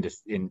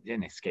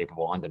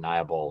inescapable,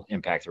 undeniable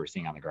impacts that we're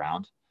seeing on the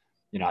ground.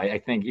 I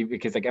think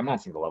because I'm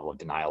not seeing the level of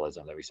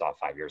denialism that we saw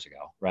 5 years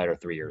ago, right, or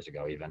 3 years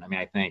ago even. I mean,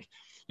 I think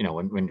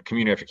when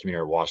community after community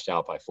are washed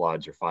out by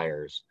floods or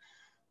fires,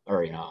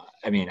 or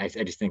I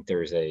just think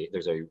there's a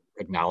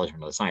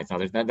acknowledgement of the science. Now,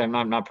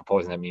 I'm not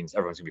proposing that means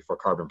everyone's going to be for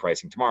carbon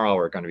pricing tomorrow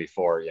or going to be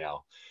for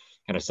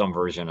kind of some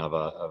version of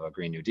a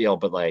Green New Deal.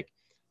 But like,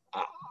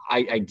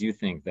 I do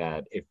think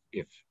that if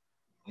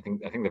I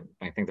think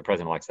the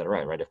president-elect said it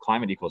right. If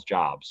climate equals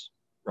jobs,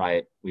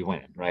 right, we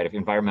win, right? If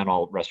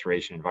environmental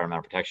restoration,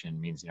 environmental protection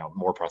means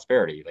more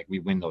prosperity, like we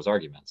win those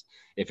arguments.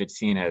 If it's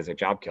seen as a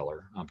job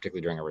killer,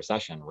 particularly during a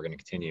recession, we're going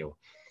to continue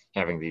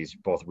having these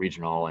both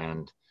regional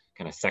and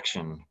kind of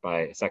sector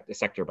by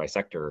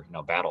sector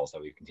battles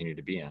that we continue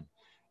to be in.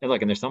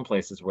 And there's some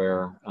places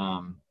where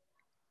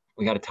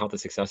we got to tout the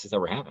successes that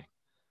we're having,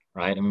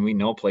 right? I mean, we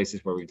know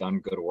places where we've done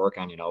good work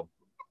on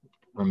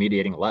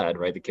remediating lead,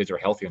 right? The kids are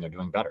healthier and they're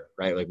doing better,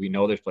 right? Like we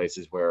know there's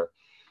places where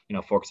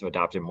folks have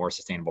adopted more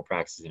sustainable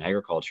practices in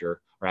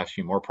agriculture are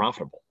actually more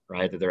profitable,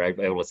 right? That they're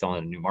able to sell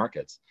into new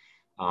markets.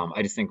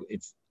 I just think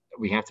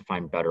we have to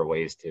find better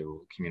ways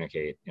to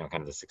communicate,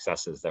 kind of the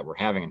successes that we're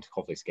having and to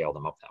hopefully scale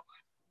them up that way.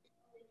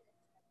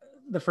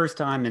 The first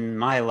time in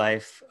my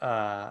life,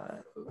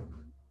 the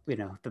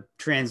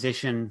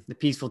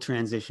peaceful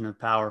transition of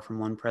power from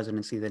one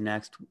presidency to the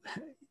next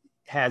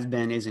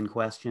is in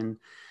question.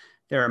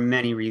 There are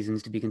many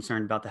reasons to be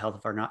concerned about the health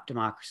of our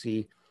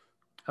democracy.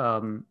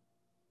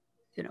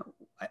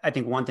 I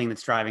think one thing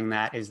that's driving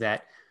that is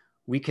that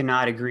we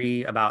cannot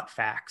agree about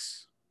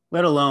facts,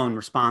 let alone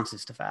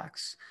responses to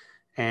facts.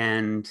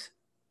 And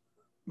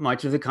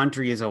much of the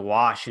country is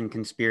awash in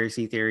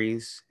conspiracy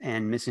theories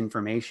and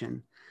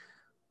misinformation.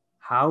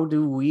 How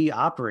do we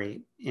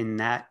operate in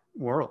that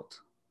world?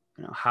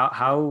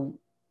 How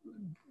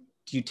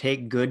do you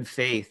take good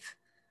faith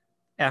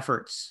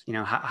efforts?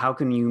 How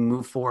can you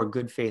move forward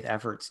good faith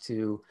efforts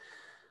to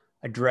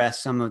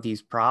address some of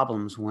these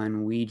problems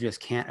when we just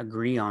can't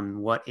agree on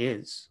what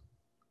is?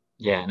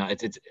 Yeah, no,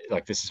 it's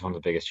like this is one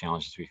of the biggest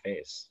challenges we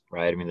face,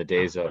 right? I mean, the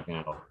days of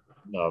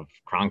of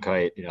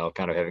Cronkite,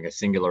 kind of having a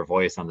singular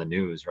voice on the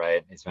news,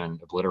 right? It's been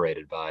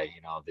obliterated by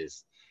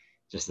this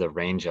just the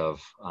range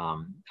of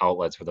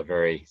outlets with a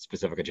very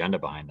specific agenda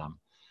behind them.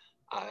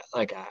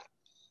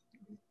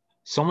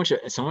 So much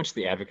of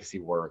the advocacy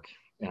work,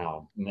 in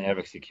the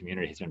advocacy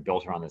community has been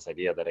built around this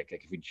idea that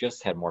if we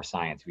just had more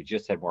science, we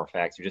just had more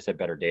facts, we just had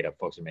better data,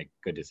 folks would make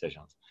good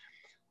decisions.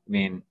 I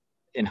mean,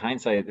 in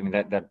hindsight, I mean,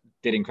 that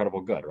did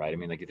incredible good, right? I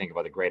mean, like you think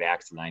about the great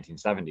acts in the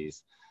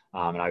 1970s,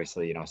 and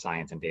obviously,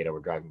 science and data were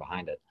driving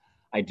behind it.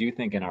 I do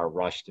think in our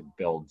rush to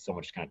build so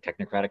much kind of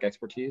technocratic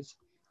expertise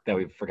that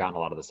we've forgotten a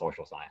lot of the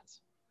social science.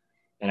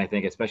 And I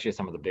think especially as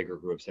some of the bigger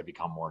groups have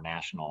become more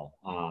national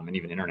and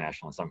even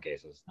international in some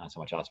cases, not so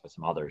much us, but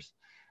some others,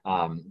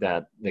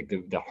 that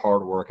the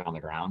hard work on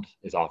the ground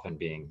is often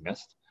being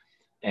missed.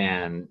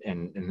 And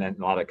then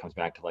a lot of it comes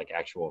back to like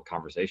actual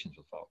conversations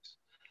with folks.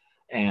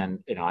 And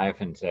I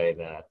often say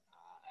that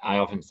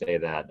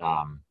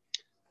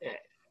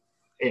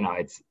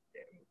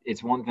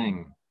it's one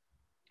thing.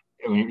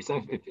 I mean,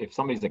 if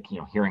somebody's like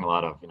hearing a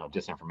lot of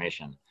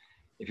disinformation,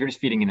 if you're just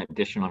feeding in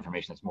additional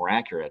information that's more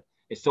accurate,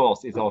 it all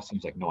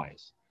seems like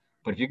noise.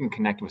 But if you can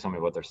connect with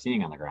somebody what they're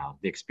seeing on the ground,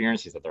 the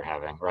experiences that they're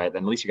having, right,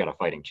 then at least you got a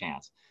fighting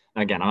chance.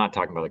 And again, I'm not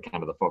talking about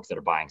the folks that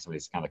are buying some of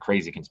these kind of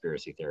crazy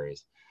conspiracy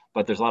theories,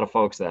 but there's a lot of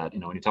folks that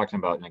when you're talking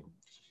about like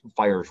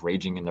fires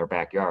raging in their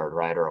backyard,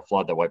 right, or a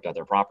flood that wiped out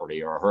their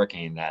property, or a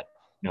hurricane that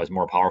is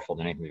more powerful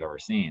than anything we've ever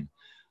seen.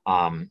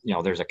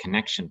 There's a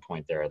connection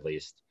point there at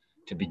least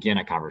to begin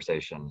a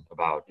conversation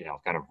about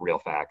kind of real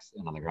facts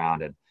and on the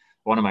ground. And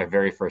one of my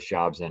very first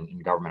jobs in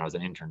government, I was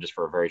an intern just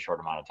for a very short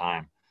amount of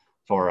time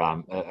for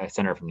a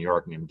senator from New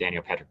York named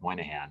Daniel Patrick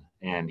Moynihan.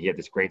 And he had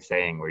this great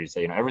saying where he'd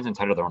say, everyone's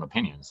entitled to their own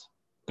opinions,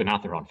 but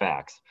not their own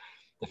facts.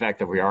 The fact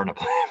that we are in a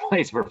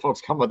place where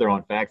folks come with their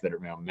own facts that are,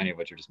 many of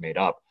which are just made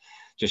up,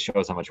 just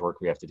shows how much work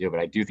we have to do.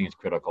 But I do think it's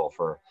critical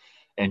for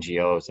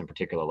NGOs in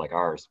particular like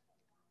ours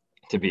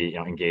to be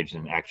engaged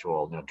in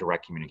actual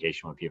direct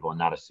communication with people and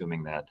not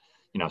assuming that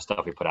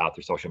stuff we put out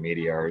through social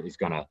media is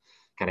going to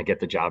kind of get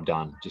the job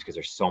done just because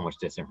there's so much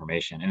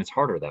disinformation. And it's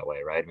harder that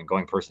way, right? I mean,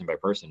 going person by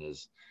person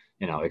is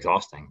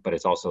exhausting, but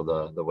it's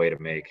also the way to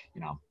make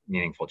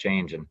meaningful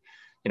change. And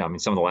I mean,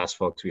 some of the last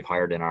folks we've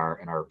hired in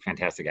our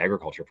fantastic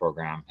agriculture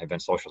program have been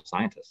social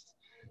scientists,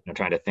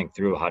 trying to think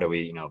through how do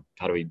we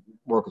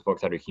work with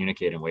folks, how do we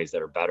communicate in ways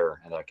that are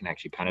better and that can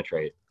actually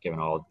penetrate given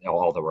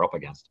all that we're up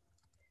against.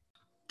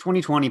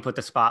 2020 put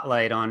the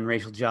spotlight on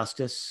racial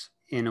justice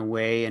in a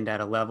way and at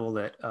a level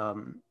that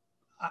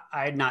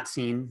I had not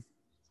seen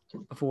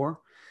before.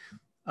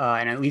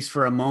 And at least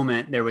for a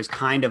moment, there was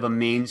kind of a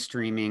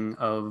mainstreaming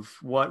of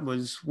what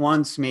was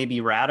once maybe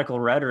radical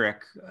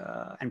rhetoric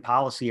and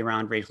policy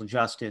around racial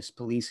justice,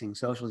 policing,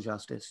 social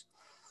justice.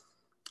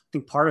 I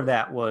think part of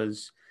that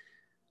was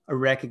a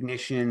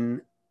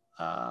recognition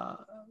on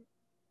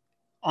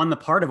the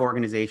part of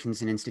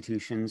organizations and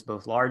institutions,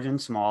 both large and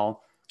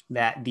small,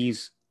 that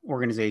these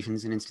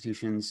organizations and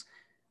institutions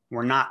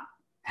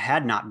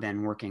had not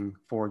been working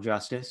for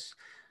justice,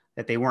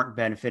 that they weren't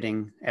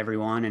benefiting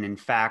everyone, and in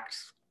fact,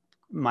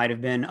 might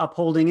have been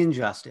upholding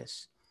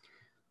injustice.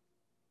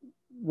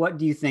 What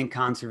do you think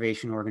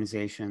conservation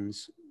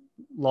organizations,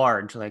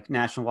 large like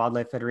National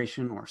Wildlife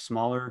Federation, or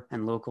smaller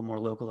and more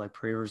local like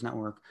Prairie Rivers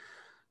Network,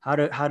 how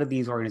do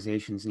these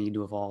organizations need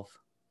to evolve?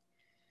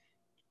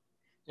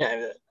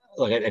 Yeah,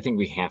 look, I think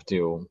we have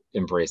to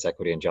embrace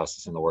equity and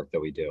justice in the work that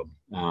we do.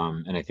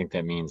 And I think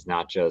that means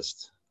not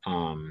just,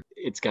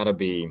 it's got to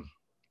be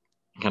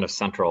kind of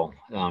central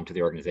to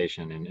the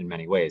organization in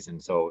many ways.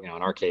 And so, in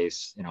our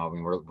case, I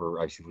mean, we're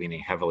obviously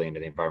leaning heavily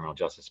into the environmental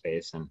justice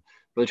space and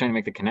really trying to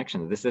make the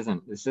connection that this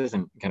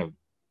isn't kind of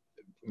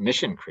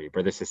mission creep,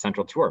 or this is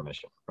central to our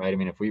mission, right? I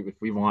mean, if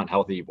we want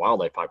healthy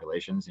wildlife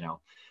populations, you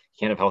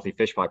can't have healthy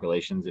fish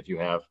populations if you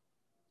have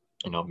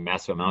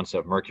massive amounts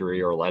of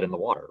mercury or lead in the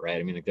water, right?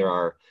 I mean, like there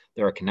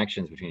are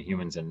connections between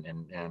humans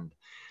and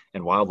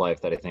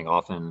wildlife that I think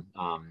often,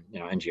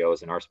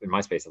 NGOs in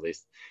my space, at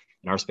least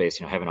in our space,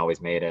 haven't always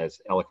made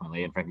as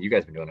eloquently. And frankly, you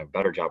guys have been doing a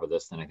better job of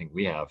this than I think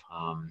we have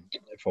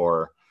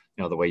for,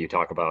 the way you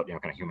talk about,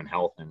 kind of human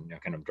health and,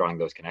 kind of drawing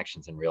those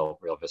connections in real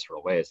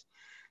visceral ways.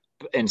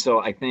 And so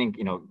I think,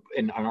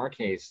 in our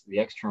case, the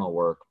external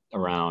work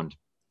around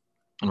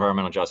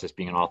environmental justice,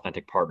 being an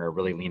authentic partner,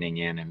 really leaning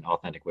in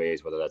authentic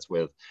ways, whether that's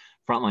with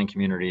frontline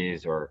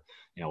communities or,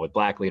 with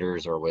Black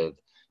leaders or with,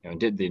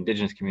 the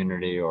Indigenous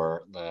community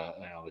or the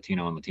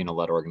Latino and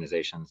Latino-led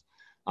organizations.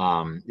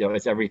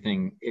 It's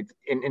everything.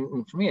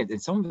 And for me,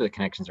 some of the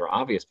connections are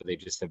obvious, but they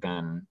just have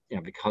been,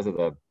 because of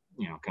the,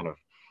 kind of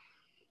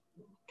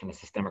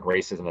systemic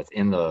racism that's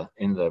in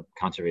the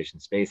conservation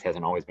space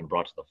hasn't always been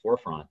brought to the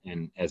forefront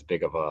in as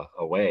big of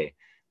a way.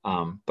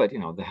 But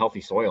the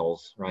healthy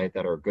soils, right,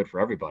 that are good for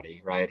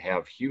everybody, right,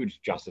 have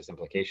huge justice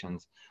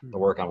implications. The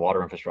work on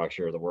water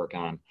infrastructure, the work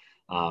on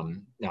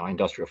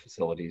industrial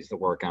facilities, the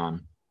work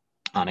on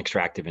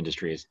extractive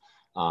industries.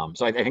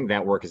 So I think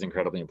that work is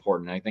incredibly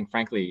important. And I think,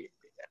 frankly,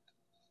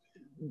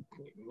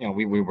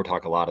 we were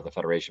talking a lot at the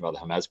Federation about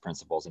the Jemez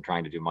principles and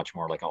trying to do much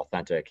more like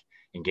authentic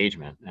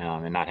engagement,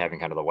 and not having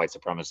kind of the white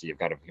supremacy. You've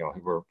got to,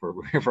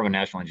 we're from a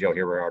national NGO,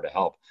 here we are to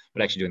help,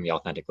 but actually doing the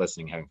authentic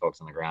listening, having folks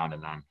on the ground,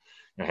 and then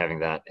having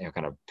that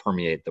kind of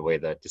permeate the way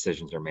that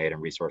decisions are made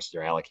and resources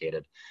are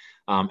allocated.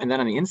 And then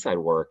on the inside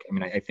work,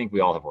 I think we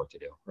all have work to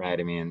do, right?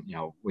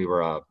 We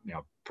were a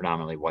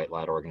predominantly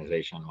white-led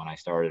organization when I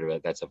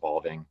started. That's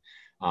evolving.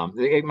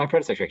 My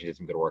predecessor actually did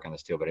some good work on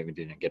this too, but it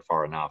didn't get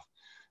far enough.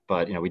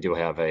 But we do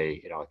have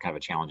a kind of a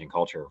challenging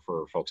culture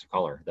for folks of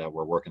color that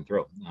we're working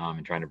through,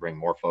 and trying to bring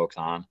more folks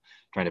on,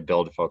 trying to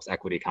build folks'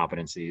 equity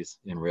competencies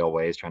in real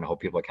ways, trying to hold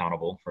people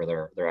accountable for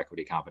their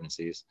equity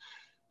competencies,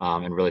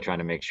 and really trying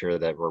to make sure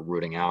that we're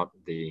rooting out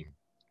the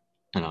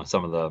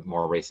some of the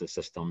more racist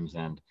systems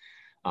and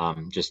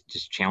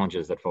just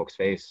challenges that folks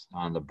face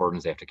on the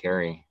burdens they have to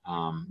carry,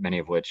 many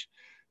of which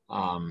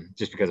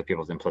just because of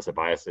people's implicit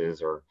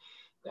biases or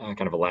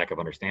kind of a lack of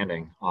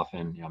understanding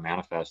often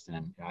manifest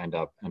and end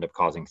up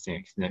causing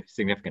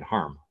significant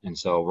harm. And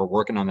so we're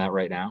working on that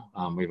right now.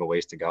 We have a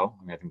ways to go.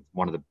 I think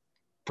one of the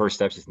first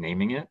steps is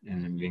naming it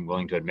and being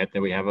willing to admit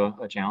that we have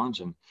a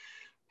challenge, and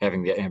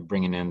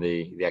bringing in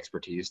the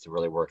expertise to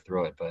really work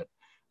through it. But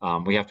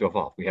we have to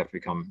evolve. We have to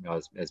become,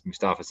 as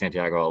Mustafa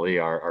Santiago Ali,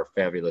 our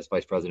fabulous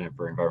vice president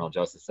for environmental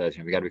justice, says,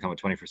 we got to become a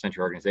 21st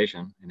century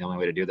organization, and the only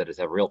way to do that is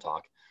have real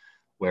talk,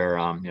 where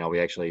we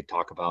actually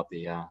talk about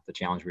the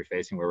challenge we're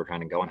facing, where we're trying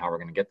to go, and how we're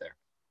going to get there.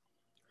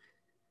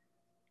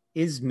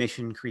 Is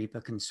mission creep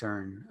a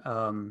concern?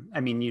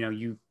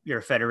 You're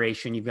a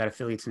federation, you've got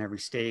affiliates in every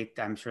state.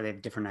 I'm sure they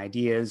have different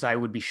ideas. I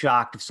would be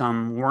shocked if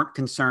some weren't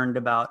concerned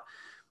about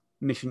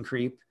mission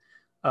creep.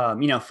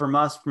 From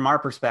our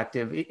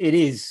perspective, it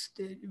is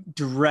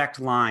direct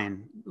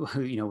line,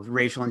 with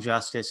racial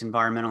injustice,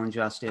 environmental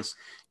injustice.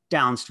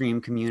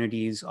 Downstream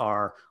communities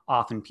are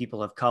often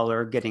people of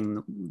color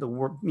getting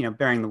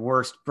bearing the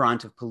worst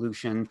brunt of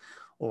pollution,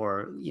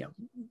 or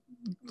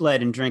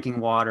lead in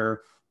drinking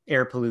water,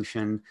 air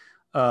pollution.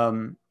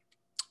 And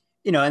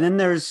then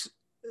there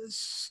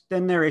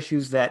are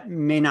issues that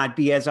may not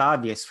be as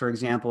obvious. For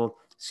example,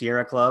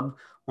 Sierra Club,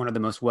 one of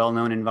the most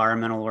well-known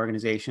environmental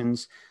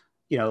organizations,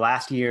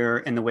 last year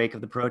in the wake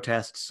of the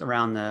protests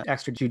around the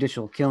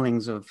extrajudicial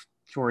killings of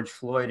George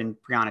Floyd and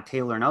Breonna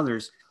Taylor and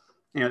others,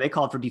 they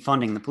called for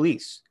defunding the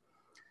police.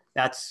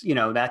 That's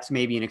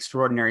maybe an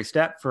extraordinary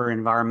step for an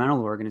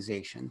environmental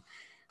organization.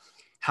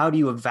 How do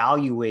you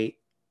evaluate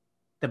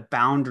the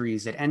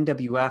boundaries at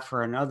NWF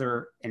or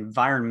another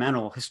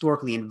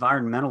historically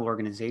environmental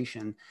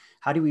organization?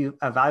 How do we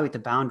evaluate the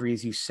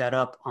boundaries you set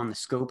up on the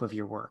scope of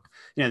your work?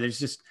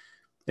 There's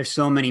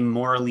so many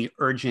morally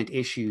urgent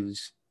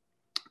issues,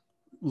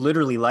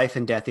 literally life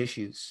and death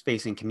issues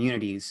facing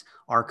communities,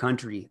 our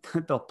country,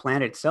 the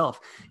planet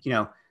itself.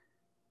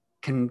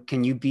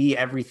 Can you be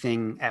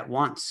everything at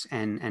once?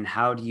 And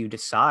how do you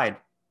decide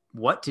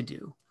what to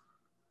do?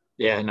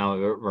 Yeah, no,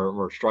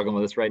 we're struggling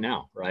with this right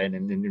now, right?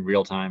 And in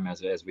real time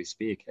as we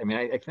speak.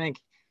 I think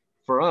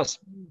for us,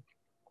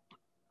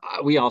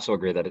 we also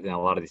agree that a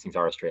lot of these things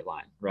are a straight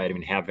line, right?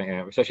 Having,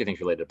 especially things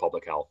related to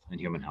public health and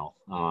human health,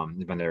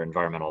 when they're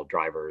environmental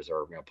drivers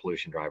or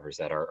pollution drivers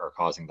that are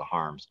causing the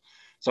harms.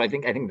 So I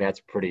think that's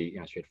pretty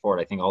straightforward.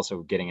 I think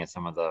also getting at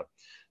some of the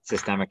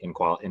systemic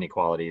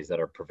inequalities that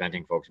are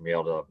preventing folks from being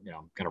able to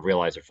kind of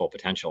realize their full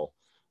potential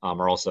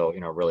are also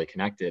really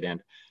connected.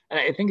 And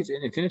I think it's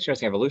an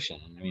interesting evolution.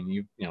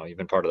 You've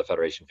been part of the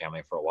Federation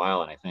family for a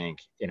while, and I think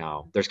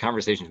there's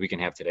conversations we can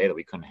have today that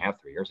we couldn't have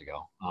 3 years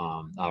ago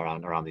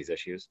around these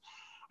issues.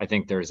 I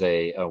think there's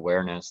a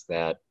awareness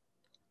that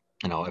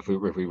if we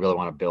really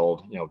want to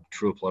build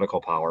true political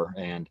power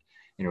and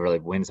really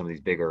win some of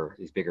these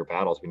bigger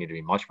battles, we need to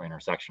be much more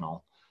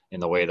intersectional in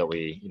the way that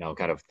we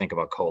kind of think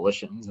about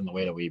coalitions and the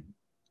way that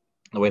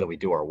we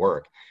do our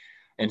work.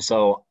 And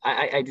so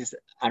I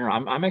don't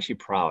know. I'm actually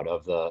proud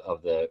of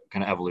the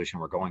kind of evolution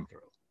we're going through.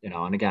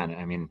 And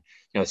again,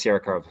 Sierra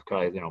Club is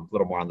probably a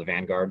little more on the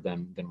vanguard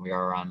than we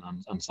are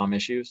on some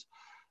issues.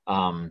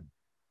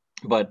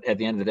 But at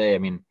the end of the day,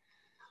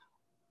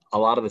 a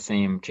lot of the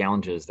same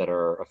challenges that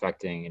are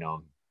affecting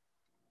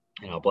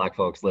Black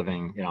folks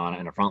living in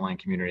a frontline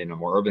community in a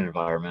more urban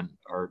environment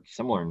are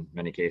similar in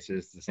many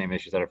cases. The same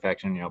issues that are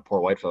affecting poor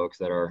white folks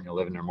that are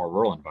living in a more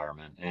rural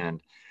environment. And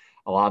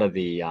a lot of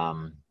the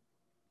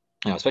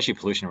especially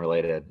pollution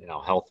related,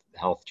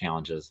 health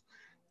challenges,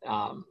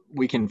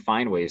 we can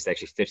find ways to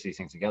actually stitch these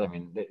things together.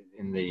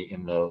 In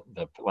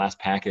the last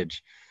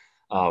package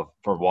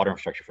for water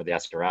infrastructure for the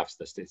SRFs,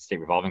 the state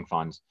revolving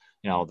funds.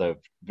 The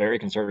very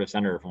conservative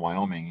senator from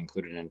Wyoming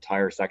included an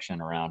entire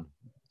section around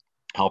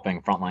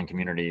helping frontline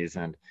communities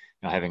and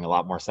having a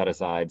lot more set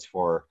asides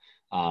for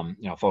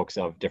folks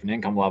of different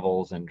income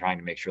levels and trying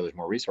to make sure there's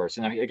more resources.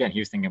 And again, he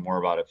was thinking more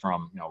about it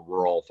from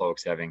rural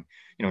folks having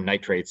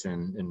nitrates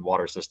in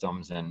water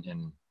systems and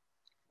in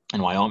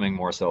Wyoming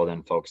more so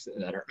than folks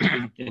that are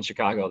in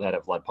Chicago that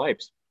have lead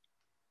pipes.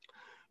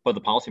 But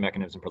the policy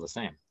mechanisms are the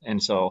same.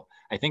 And so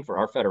I think for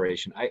our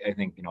federation, I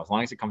think, as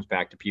long as it comes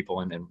back to people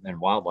and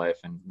wildlife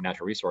and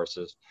natural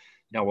resources,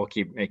 we'll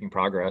keep making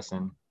progress.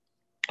 And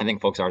I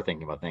think folks are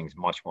thinking about things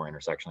much more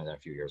intersectionally than a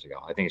few years ago.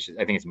 I think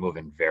it's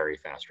moving very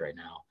fast right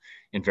now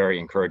in very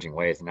encouraging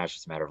ways. And that's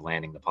just a matter of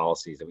landing the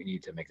policies that we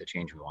need to make the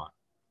change we want.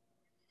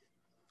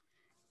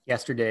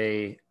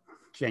 Yesterday,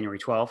 January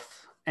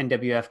 12th,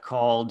 NWF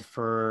called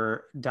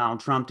for Donald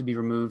Trump to be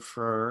removed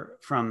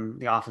from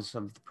the office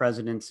of the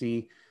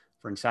presidency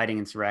for inciting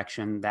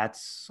insurrection.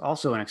 That's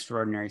also an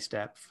extraordinary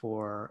step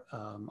for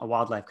a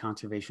wildlife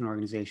conservation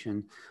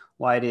organization.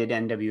 Why did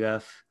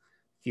NWF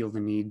feel the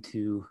need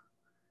to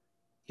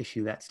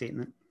issue that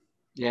statement?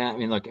 Yeah,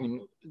 look,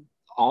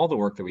 all the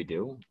work that we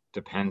do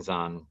depends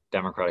on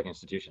democratic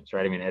institutions,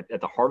 right? At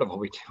the heart of what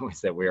we do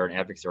is that we are an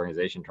advocacy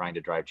organization trying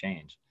to drive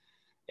change.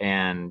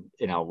 And,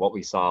 what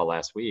we saw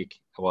last week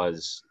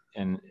was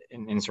an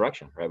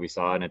insurrection, right? We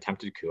saw an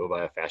attempted coup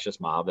by a fascist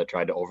mob that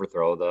tried to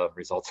overthrow the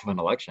results of an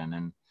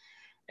election.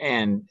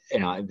 And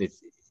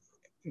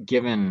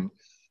given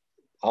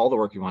all the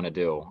work you want to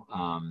do,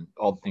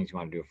 all the things you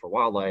want to do for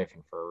wildlife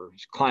and for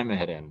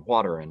climate and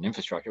water and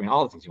infrastructure,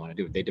 all the things you want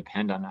to do, they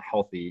depend on a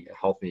healthy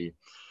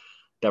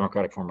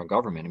democratic form of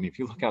government. If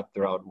you look out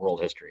throughout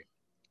world history,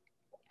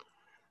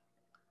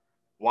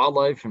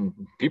 wildlife and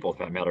people,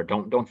 for that matter,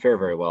 don't fare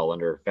very well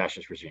under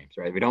fascist regimes,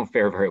 right? We don't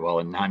fare very well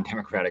in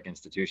non-democratic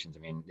institutions.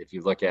 If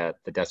you look at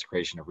the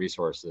desecration of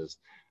resources,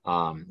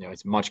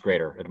 it's much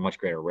greater at a much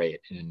greater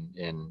rate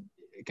in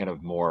kind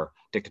of more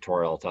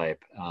dictatorial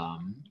type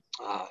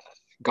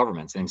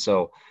governments. And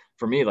so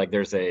for me,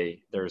 there's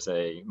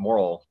a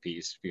moral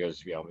piece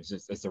because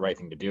it's the right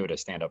thing to do to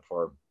stand up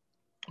for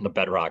the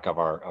bedrock of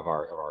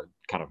our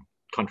kind of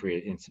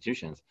country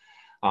institutions.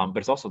 But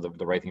it's also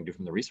the right thing to do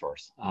from the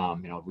resource.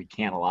 We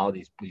can't allow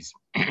these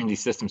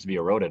these systems to be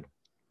eroded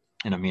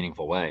in a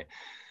meaningful way.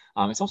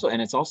 It's also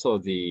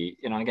the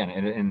again,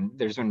 and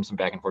there's been some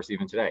back and forth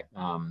even today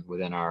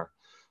within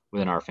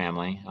our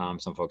family.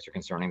 Some folks are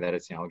concerning that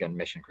it's again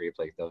mission creep,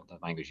 like the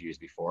language you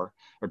used before,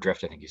 or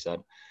drift, I think you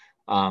said.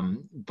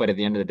 But at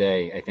the end of the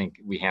day, I think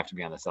we have to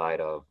be on the side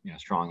of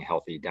strong,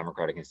 healthy,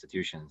 democratic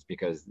institutions,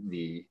 because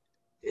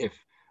if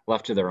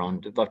left to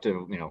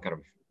kind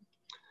of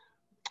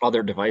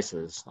other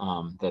devices,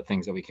 the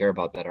things that we care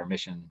about that our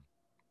mission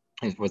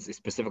was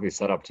specifically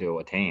set up to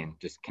attain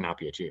just cannot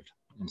be achieved.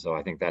 And so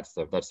I think that's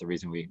the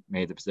reason we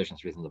made the position,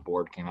 the reason the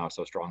board came out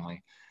so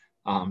strongly.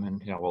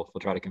 And we'll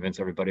try to convince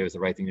everybody it was the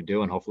right thing to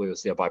do, and hopefully we'll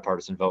see a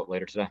bipartisan vote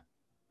later today.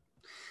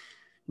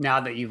 Now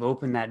that you've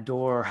opened that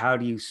door, how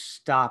do you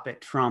stop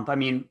at Trump?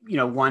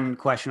 One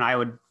question I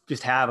would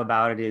just have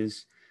about it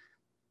is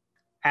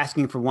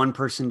asking for one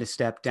person to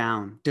step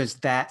down. Does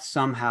that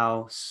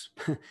somehow,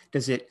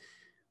 does it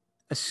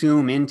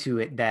assume into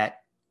it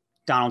that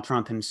Donald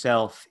Trump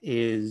himself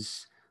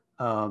is,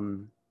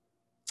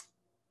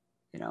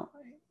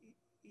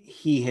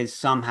 he is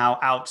somehow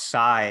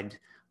outside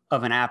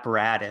of an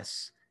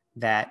apparatus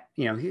that,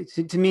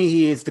 to me,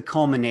 he is the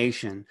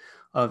culmination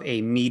of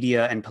a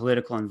media and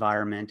political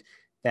environment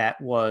that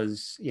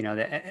was,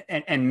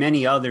 and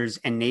many others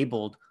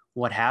enabled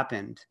what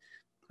happened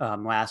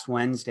last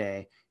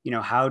Wednesday.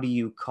 How do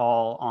you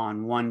call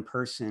on one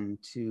person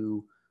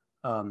to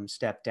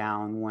step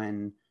down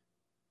when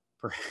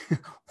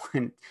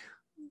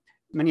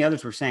many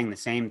others were saying the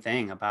same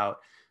thing about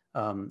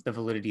the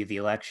validity of the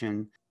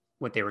election,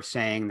 what they were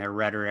saying, their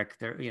rhetoric,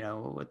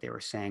 what they were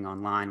saying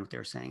online, what they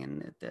were saying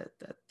in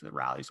the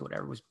rallies,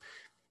 whatever, was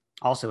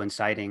also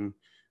incitement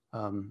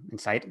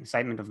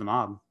of the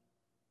mob.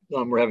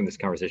 We're having this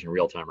conversation in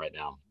real time right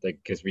now,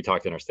 because we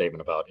talked in our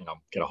statement about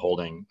kind of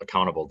holding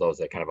accountable those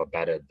that kind of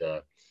abetted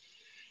the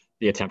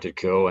attempted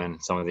coup and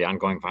some of the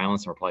ongoing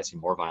violence, and we'll probably see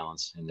more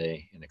violence in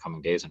the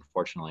coming days,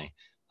 unfortunately.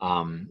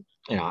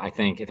 I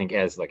think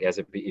as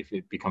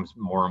it becomes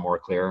more and more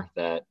clear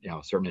that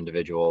certain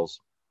individuals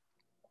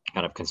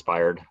kind of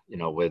conspired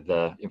with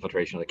the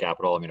infiltration of the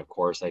Capitol, of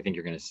course, I think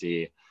you're going to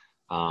see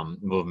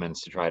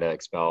movements to try to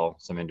expel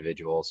some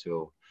individuals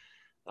who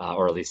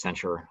or at least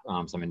censure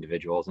some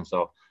individuals. And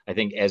so I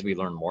think as we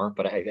learn more,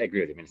 but I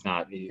agree with you. It's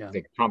not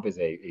Trump is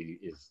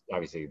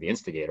obviously the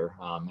instigator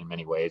in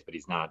many ways, but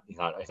he's not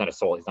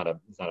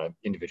an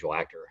individual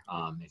actor.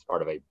 He's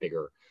part of a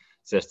bigger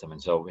system.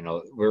 And so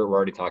we're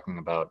already talking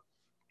about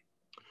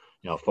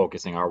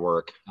focusing our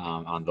work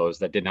on those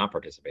that did not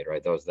participate,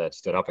 right? Those that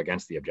stood up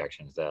against the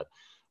objections, that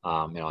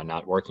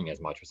not working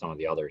as much with some of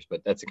the others.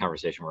 But that's a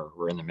conversation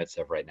we're in the midst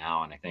of right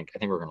now, and I think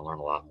we're going to learn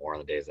a lot more in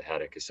the days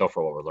ahead, because so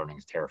far what we're learning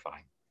is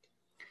terrifying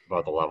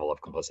about the level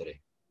of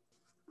complicity.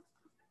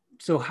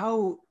 So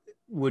how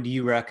would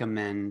you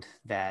recommend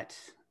that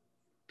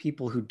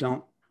people who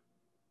don't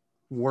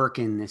work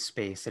in this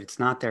space, that it's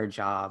not their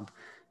job,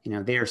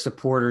 they are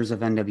supporters of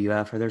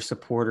NWF or they're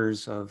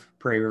supporters of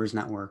Prairie Rivers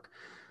Network,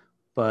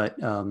 but,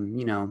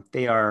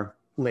 they are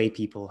lay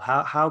people.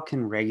 How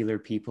can regular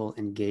people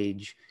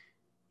engage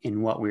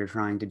in what we're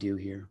trying to do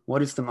here?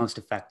 What is the most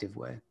effective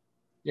way?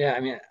 Yeah, I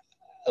mean,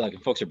 look,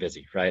 folks are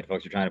busy, right?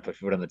 Folks are trying to put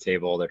food on the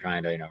table. They're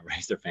trying to,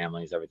 raise their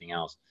families, everything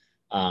else.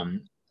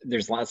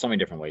 There's so many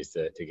different ways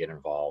to get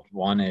involved.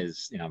 One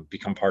is,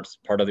 become part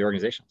of the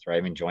organizations, right?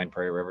 I mean, join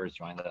Prairie Rivers,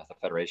 join the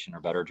Federation,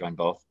 or better, join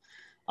both.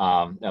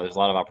 There's a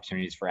lot of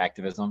opportunities for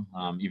activism,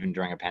 even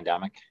during a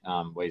pandemic,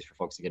 ways for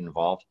folks to get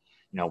involved.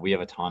 We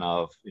have a ton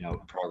of,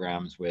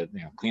 programs with,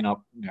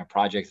 cleanup,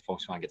 projects.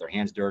 Folks want to get their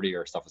hands dirty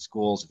or stuff with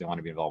schools if they want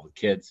to be involved with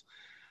kids.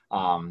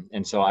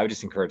 And so I would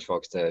just encourage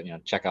folks to,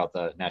 check out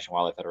the National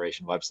Wildlife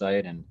Federation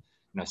website and,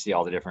 see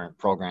all the different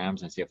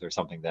programs and see if there's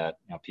something that,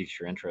 piques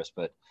your interest.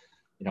 But,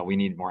 we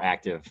need more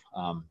active,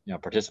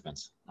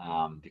 participants,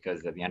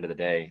 because at the end of the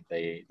day,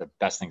 the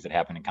best things that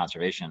happen in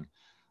conservation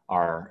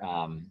are,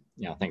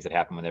 things that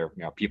happen when they're,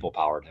 people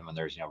powered and when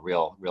there's,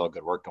 real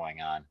good work going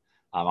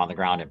on the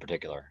ground in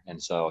particular.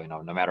 And so,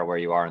 no matter where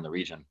you are in the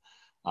region,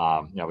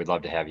 we'd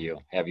love to have you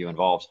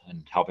involved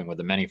in helping with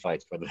the many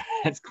fights, whether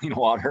it's clean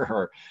water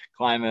or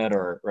climate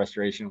or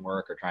restoration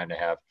work, or trying to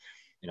have,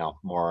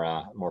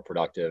 more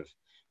productive,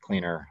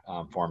 cleaner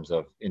forms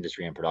of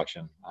industry and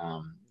production.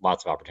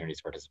 Lots of opportunities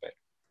to participate.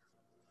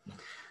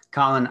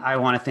 Colin, I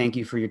want to thank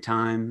you for your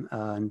time.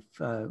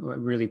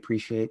 Really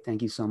appreciate it.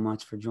 Thank you so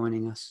much for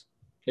joining us.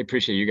 I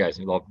appreciate you guys.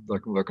 I love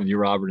working with you,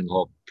 Robert, and the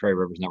whole Prairie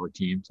Rivers Network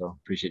team. So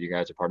appreciate you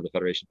guys are part of the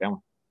Federation family.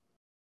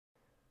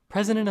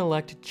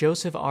 President-elect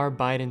Joseph R.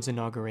 Biden's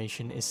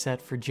inauguration is set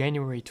for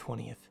January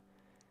 20th.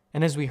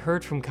 And as we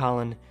heard from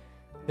Colin,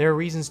 there are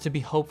reasons to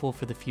be hopeful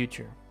for the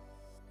future.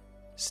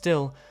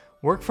 Still,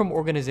 work from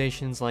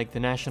organizations like the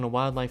National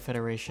Wildlife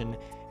Federation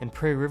and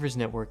Prairie Rivers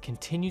Network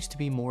continues to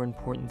be more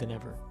important than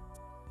ever.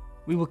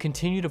 We will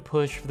continue to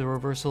push for the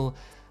reversal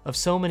of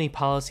so many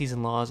policies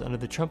and laws under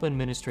the Trump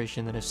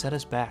administration that have set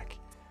us back,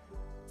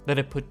 that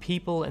have put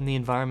people and the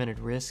environment at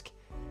risk,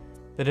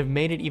 that have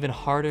made it even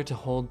harder to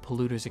hold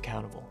polluters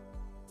accountable.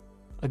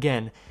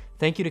 Again,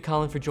 thank you to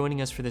Colin for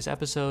joining us for this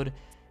episode,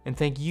 and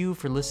thank you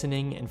for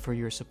listening and for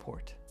your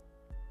support.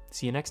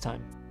 See you next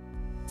time.